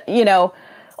can,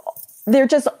 they're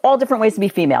just all different ways to be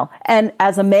female. And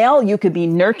as a male, you could be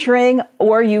nurturing,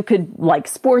 or you could like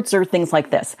sports or things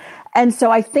like this. And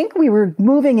so I think we were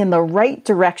moving in the right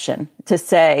direction to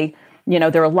say,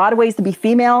 there are a lot of ways to be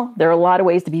female. There are a lot of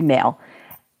ways to be male.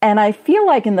 And I feel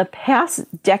like in the past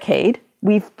decade,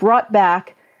 we've brought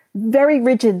back very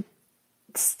rigid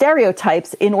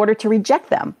stereotypes in order to reject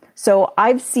them. So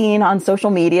I've seen on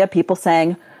social media people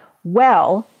saying,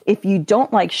 well, if you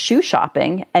don't like shoe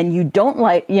shopping and you don't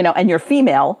like, and you're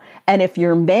female, and if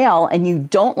you're male and you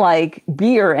don't like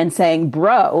beer and saying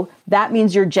bro, that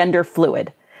means you're gender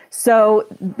fluid. So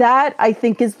that, I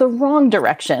think, is the wrong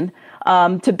direction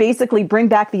to basically bring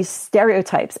back these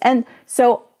stereotypes. And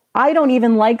so I don't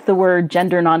even like the word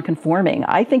gender nonconforming.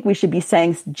 I think we should be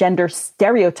saying gender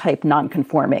stereotype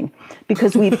nonconforming,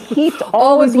 because we've heaped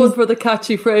all of these... Always one for the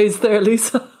catchy phrase there,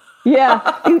 Lisa.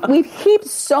 Yeah, we've heaped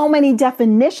so many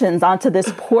definitions onto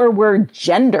this poor word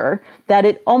gender that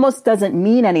it almost doesn't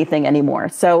mean anything anymore.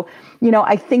 So,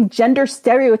 I think gender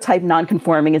stereotype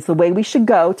nonconforming is the way we should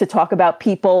go to talk about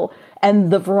people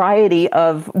and the variety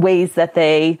of ways that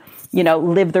they,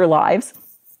 live their lives.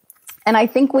 And I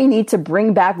think we need to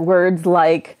bring back words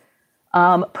like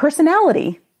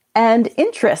personality and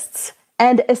interests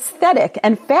and aesthetic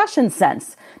and fashion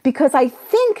sense, because I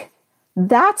think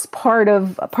that's part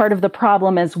of the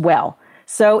problem as well.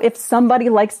 So if somebody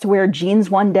likes to wear jeans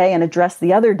one day and a dress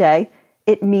the other day,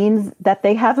 it means that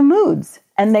they have moods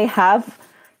and they have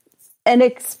an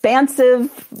expansive,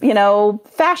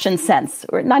 fashion sense,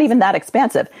 or not even that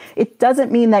expansive. It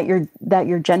doesn't mean that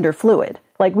you're gender fluid.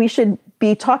 Like, we should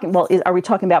be talking, are we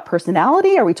talking about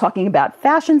personality? Are we talking about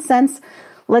fashion sense?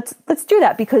 Let's do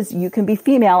that, because you can be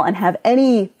female and have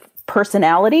any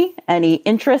personality, any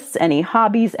interests, any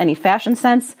hobbies, any fashion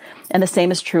sense, and the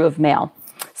same is true of male.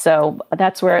 So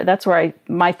that's where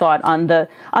my thought on the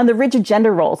rigid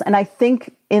gender roles. And I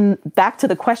think back to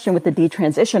the question with the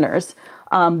detransitioners,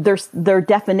 their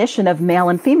definition of male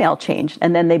and female changed,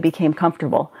 and then they became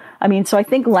comfortable. So I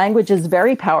think language is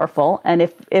very powerful. And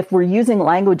if we're using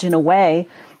language in a way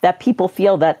that people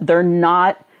feel that they're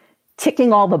not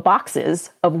ticking all the boxes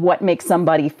of what makes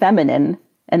somebody feminine,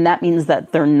 and that means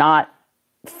that they're not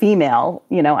female,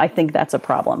 I think that's a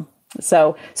problem.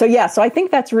 So I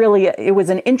think that's really, it was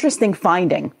an interesting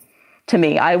finding to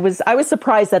me. I was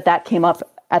surprised that came up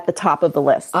at the top of the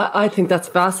list. I think that's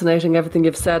fascinating, everything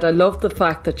you've said. I love the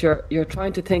fact that you're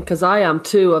trying to think, because I am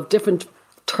too, of different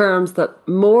terms that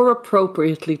more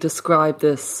appropriately describe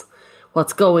this,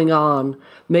 what's going on,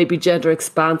 maybe gender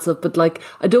expansive, but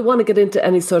I don't want to get into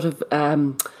any sort of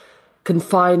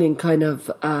confining kind of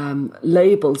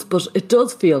labels, but it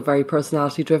does feel very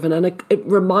personality driven, and it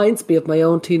reminds me of my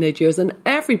own teenage years and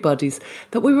everybody's,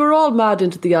 that we were all mad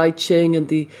into the I Ching and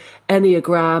the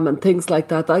Enneagram and things like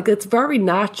that. It's very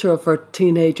natural for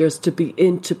teenagers to be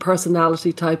into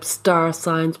personality types, star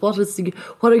signs. What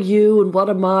are you and what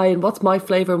am I and what's my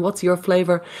flavour and what's your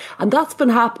flavour? And that's been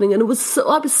happening, and I was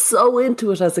so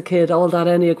into it as a kid, all that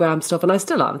Enneagram stuff, and I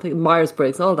still am. I think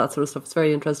Myers-Briggs, all that sort of stuff is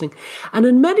very interesting. And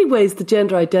in many ways, the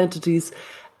gender identities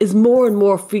is more and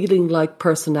more feeling like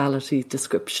personality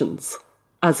descriptions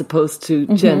as opposed to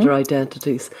gender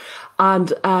identities.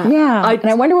 And and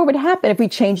I wonder what would happen if we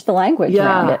changed the language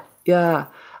around it. Yeah.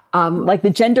 Like the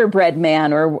genderbread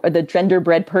man or the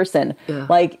genderbread person. Yeah.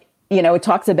 It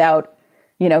talks about,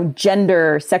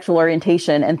 gender, sexual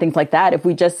orientation and things like that. If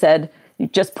we just said, you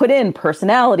just put in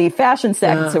personality, fashion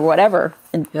sense, or whatever.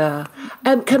 And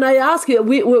can I ask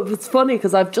you, it's funny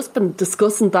because I've just been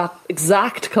discussing that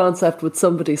exact concept with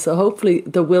somebody. So hopefully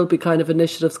there will be kind of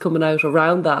initiatives coming out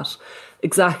around that.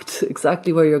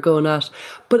 Exactly where you're going at.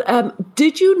 But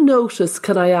did you notice,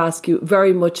 can I ask you,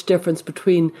 very much difference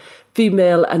between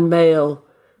female and male,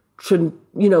 transition,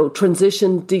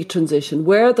 detransition?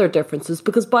 Were there differences?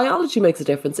 Because biology makes a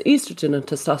difference. Estrogen and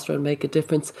testosterone make a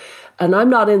difference. And I'm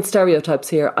not in stereotypes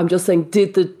here. I'm just saying,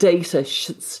 did the data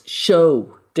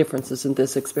show differences in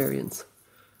this experience?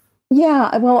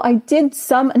 Yeah, well, I did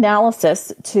some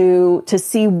analysis to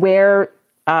see where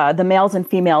the males and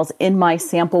females in my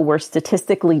sample were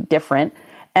statistically different,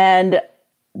 and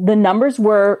the numbers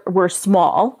were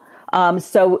small.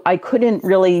 So I couldn't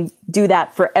really do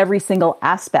that for every single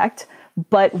aspect.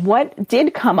 But what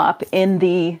did come up in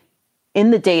the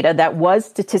data that was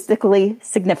statistically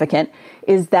significant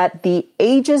is that the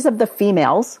ages of the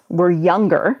females were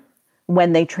younger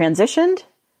when they transitioned,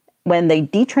 when they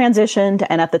detransitioned,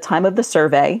 and at the time of the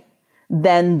survey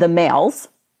than the males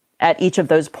at each of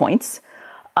those points.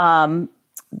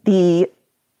 The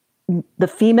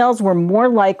females were more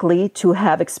likely to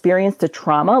have experienced a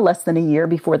trauma less than a year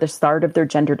before the start of their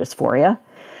gender dysphoria,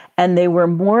 and they were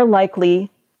more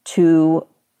likely to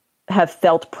have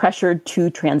felt pressured to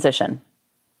transition.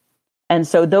 And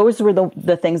so those were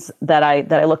the things that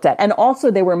I looked at. And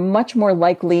also they were much more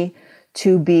likely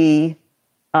to be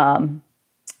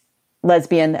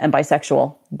lesbian and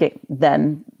bisexual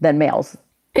than males.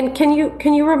 And can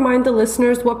you remind the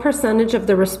listeners what percentage of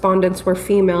the respondents were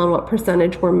female and what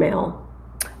percentage were male?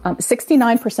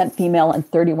 69% female and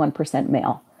 31%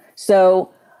 male.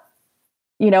 So,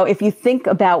 if you think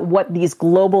about what these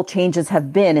global changes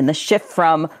have been in the shift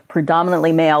from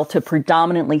predominantly male to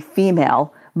predominantly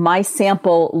female, my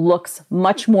sample looks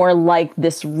much more like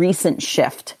this recent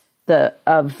shift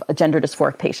of gender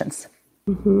dysphoric patients.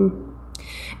 Mm-hmm.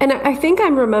 And I think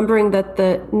I'm remembering that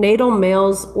the natal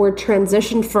males were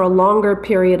transitioned for a longer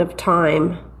period of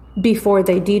time before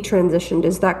they detransitioned.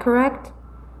 Is that correct?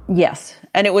 Yes.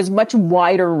 And it was much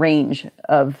wider range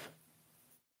of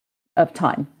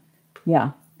time.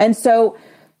 Yeah. And so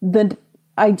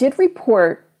I did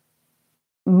report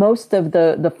most of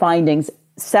the findings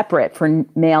separate for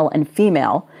male and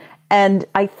female. And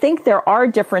I think there are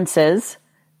differences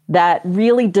that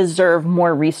really deserve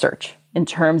more research in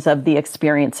terms of the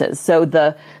experiences. So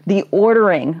the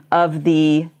ordering of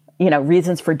the,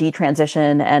 reasons for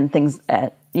detransition and things,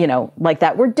 like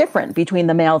that were different between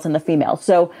the males and the females.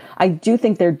 So I do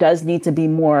think there does need to be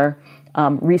more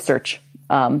research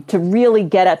to really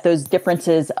get at those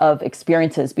differences of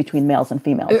experiences between males and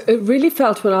females. It really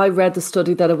felt when I read the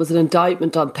study that it was an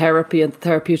indictment on therapy and the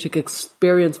therapeutic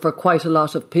experience for quite a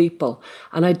lot of people.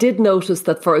 And I did notice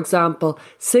that, for example,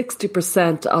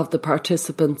 60% of the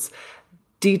participants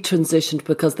detransitioned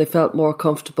because they felt more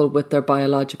comfortable with their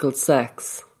biological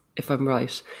sex, if I'm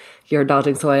right. You're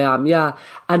nodding, so I am, yeah.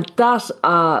 And that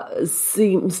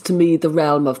seems to me the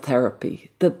realm of therapy,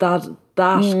 that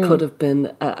could have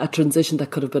been a transition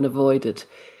that could have been avoided.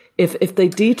 If they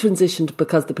detransitioned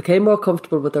because they became more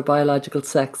comfortable with their biological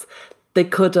sex, they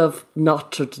could have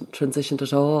not transitioned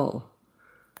at all.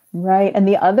 Right. And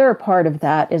the other part of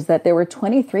that is that there were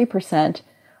 23%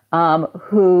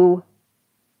 who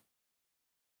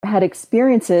had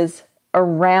experiences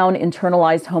around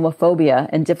internalized homophobia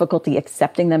and difficulty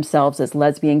accepting themselves as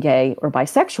lesbian, gay, or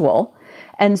bisexual.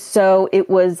 And so it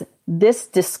was this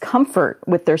discomfort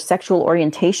with their sexual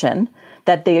orientation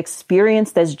that they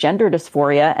experienced as gender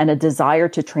dysphoria and a desire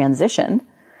to transition.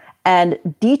 And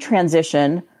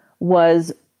detransition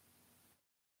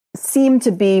seemed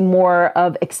to be more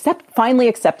of finally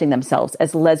accepting themselves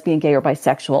as lesbian, gay, or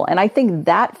bisexual. And I think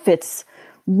that fits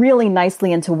really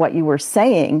nicely into what you were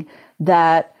saying,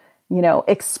 that,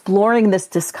 exploring this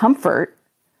discomfort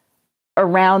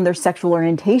around their sexual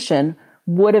orientation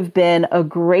would have been a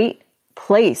great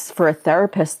place for a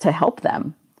therapist to help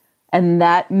them. And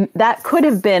that could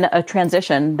have been a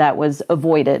transition that was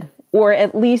avoided, or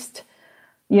at least,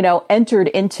 entered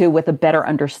into with a better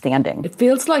understanding. It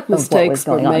feels like mistakes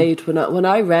were made. When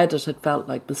I read it, it felt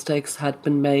like mistakes had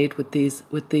been made with these.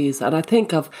 And I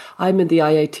think I'm in the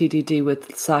IATDD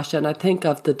with Sasha, and I think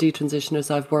of the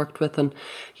detransitioners I've worked with. And,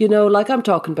 I'm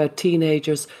talking about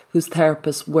teenagers whose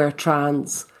therapists were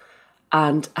trans,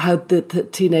 and how the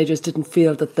teenagers didn't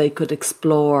feel that they could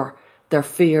explore their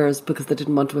fears because they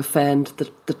didn't want to offend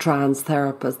the trans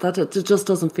therapist. That it just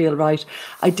doesn't feel right.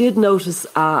 I did notice,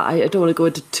 I don't want to go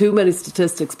into too many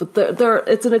statistics, but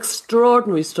it's an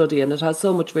extraordinary study and it has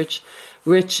so much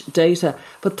rich data.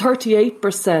 But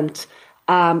 38%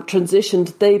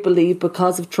 transitioned, they believe,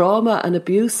 because of trauma and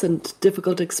abuse and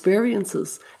difficult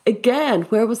experiences. Again,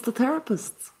 where was the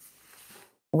therapists?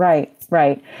 Right.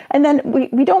 And then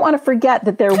we don't want to forget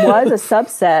that there was a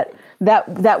subset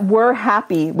that were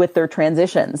happy with their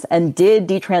transitions and did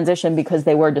detransition because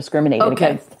they were discriminated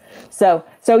against. So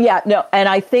yeah, no, and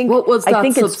I think what was that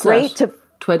subset? It's great to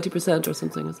 20% or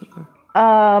something, is it?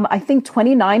 I think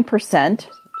 29%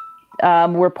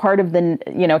 were part of the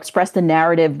expressed the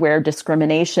narrative where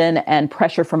discrimination and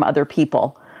pressure from other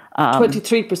people.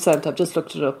 23%. I've just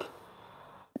looked it up.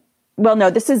 Well,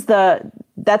 no,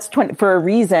 that's 20 for a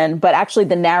reason, but actually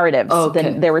the narratives,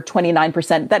 there were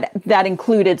 29% that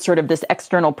included sort of this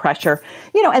external pressure,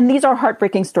 and these are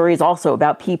heartbreaking stories also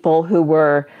about people who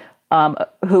were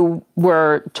who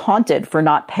were taunted for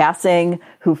not passing,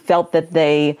 who felt that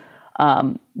they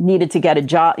needed to get a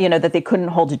job, that they couldn't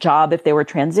hold a job if they were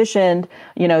transitioned.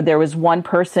 There was one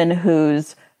person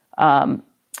whose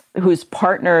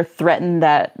partner threatened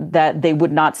that they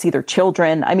would not see their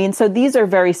children. I mean, so these are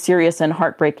very serious and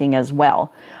heartbreaking as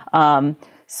well.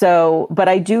 But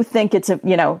I do think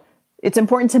it's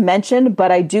important to mention,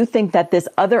 but I do think that this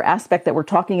other aspect that we're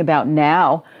talking about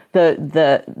now,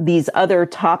 these other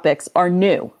topics are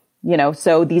new.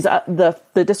 So these the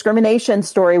discrimination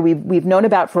story we've known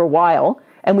about for a while,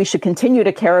 and we should continue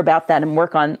to care about that and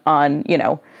work on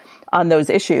those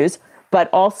issues. But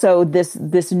also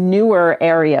this newer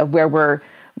area where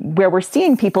we're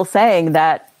seeing people saying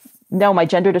that no, my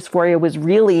gender dysphoria was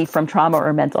really from trauma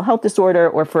or mental health disorder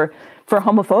or for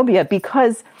homophobia,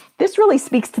 because this really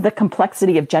speaks to the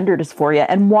complexity of gender dysphoria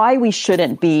and why we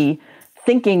shouldn't be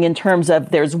thinking in terms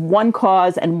of there's one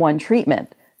cause and one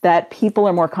treatment, that people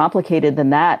are more complicated than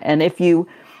that. And if you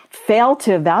fail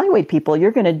to evaluate people,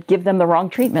 you're going to give them the wrong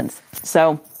treatments.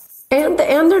 And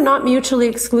they're not mutually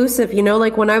exclusive.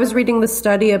 Like when I was reading the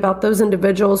study about those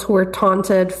individuals who were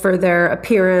taunted for their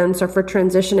appearance or for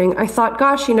transitioning, I thought,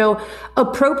 gosh,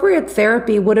 appropriate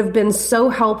therapy would have been so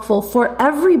helpful for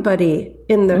everybody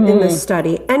in this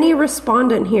study. Any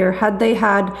respondent here, had they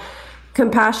had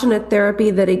compassionate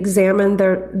therapy that examined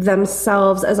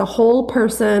themselves as a whole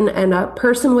person and a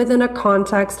person within a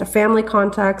context, a family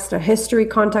context, a history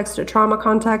context, a trauma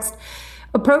context,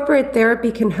 appropriate therapy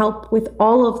can help with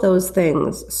all of those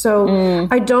things. So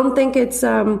I don't think it's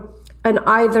an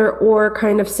either or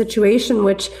kind of situation,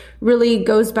 which really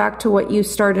goes back to what you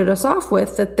started us off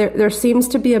with, that there seems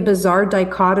to be a bizarre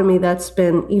dichotomy that's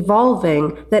been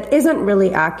evolving that isn't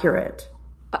really accurate.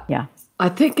 Yeah. I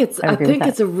think it's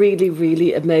a really,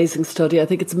 really amazing study. I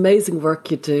think it's amazing work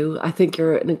you do. I think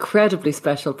you're an incredibly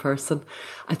special person.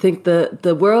 I think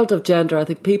the world of gender, I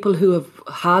think people who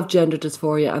have gender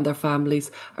dysphoria and their families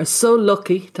are so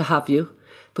lucky to have you,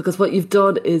 because what you've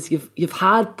done is you've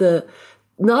had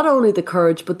not only the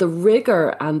courage, but the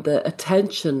rigor and the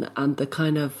attention and the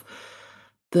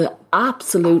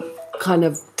absolute kind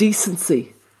of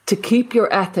decency to keep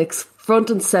your ethics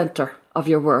front and center of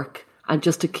your work. And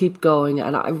just to keep going.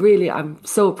 And I'm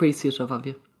so appreciative of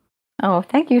you. Oh,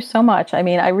 thank you so much. I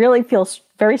mean, I really feel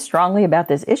very strongly about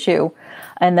this issue,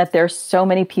 and that there's so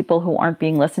many people who aren't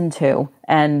being listened to,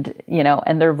 and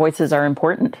their voices are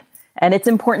important. And it's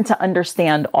important to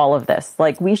understand all of this.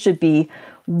 Like, we should be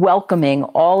welcoming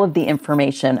all of the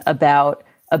information about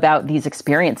these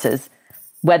experiences,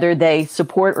 whether they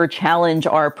support or challenge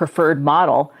our preferred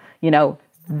model.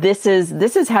 This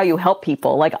is how you help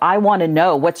people. Like, I want to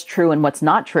know what's true and what's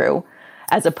not true,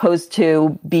 as opposed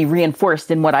to be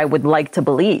reinforced in what I would like to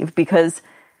believe. Because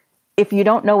if you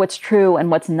don't know what's true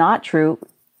and what's not true,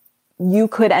 you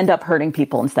could end up hurting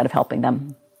people instead of helping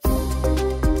them.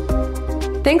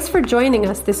 Thanks for joining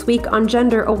us this week on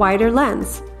Gender, a Wider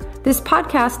Lens. This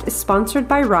podcast is sponsored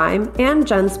by Rhyme and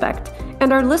Genspect,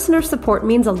 and our listener support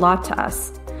means a lot to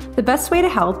us. The best way to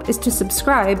help is to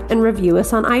subscribe and review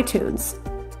us on iTunes.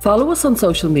 Follow us on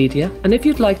social media, and if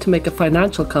you'd like to make a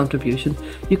financial contribution,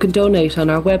 you can donate on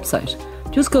our website.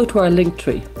 Just go to our link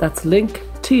tree. That's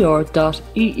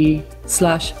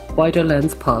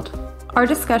linktr.ee/widerlenspod. Our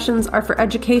discussions are for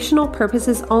educational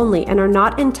purposes only and are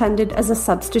not intended as a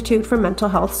substitute for mental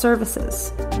health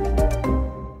services.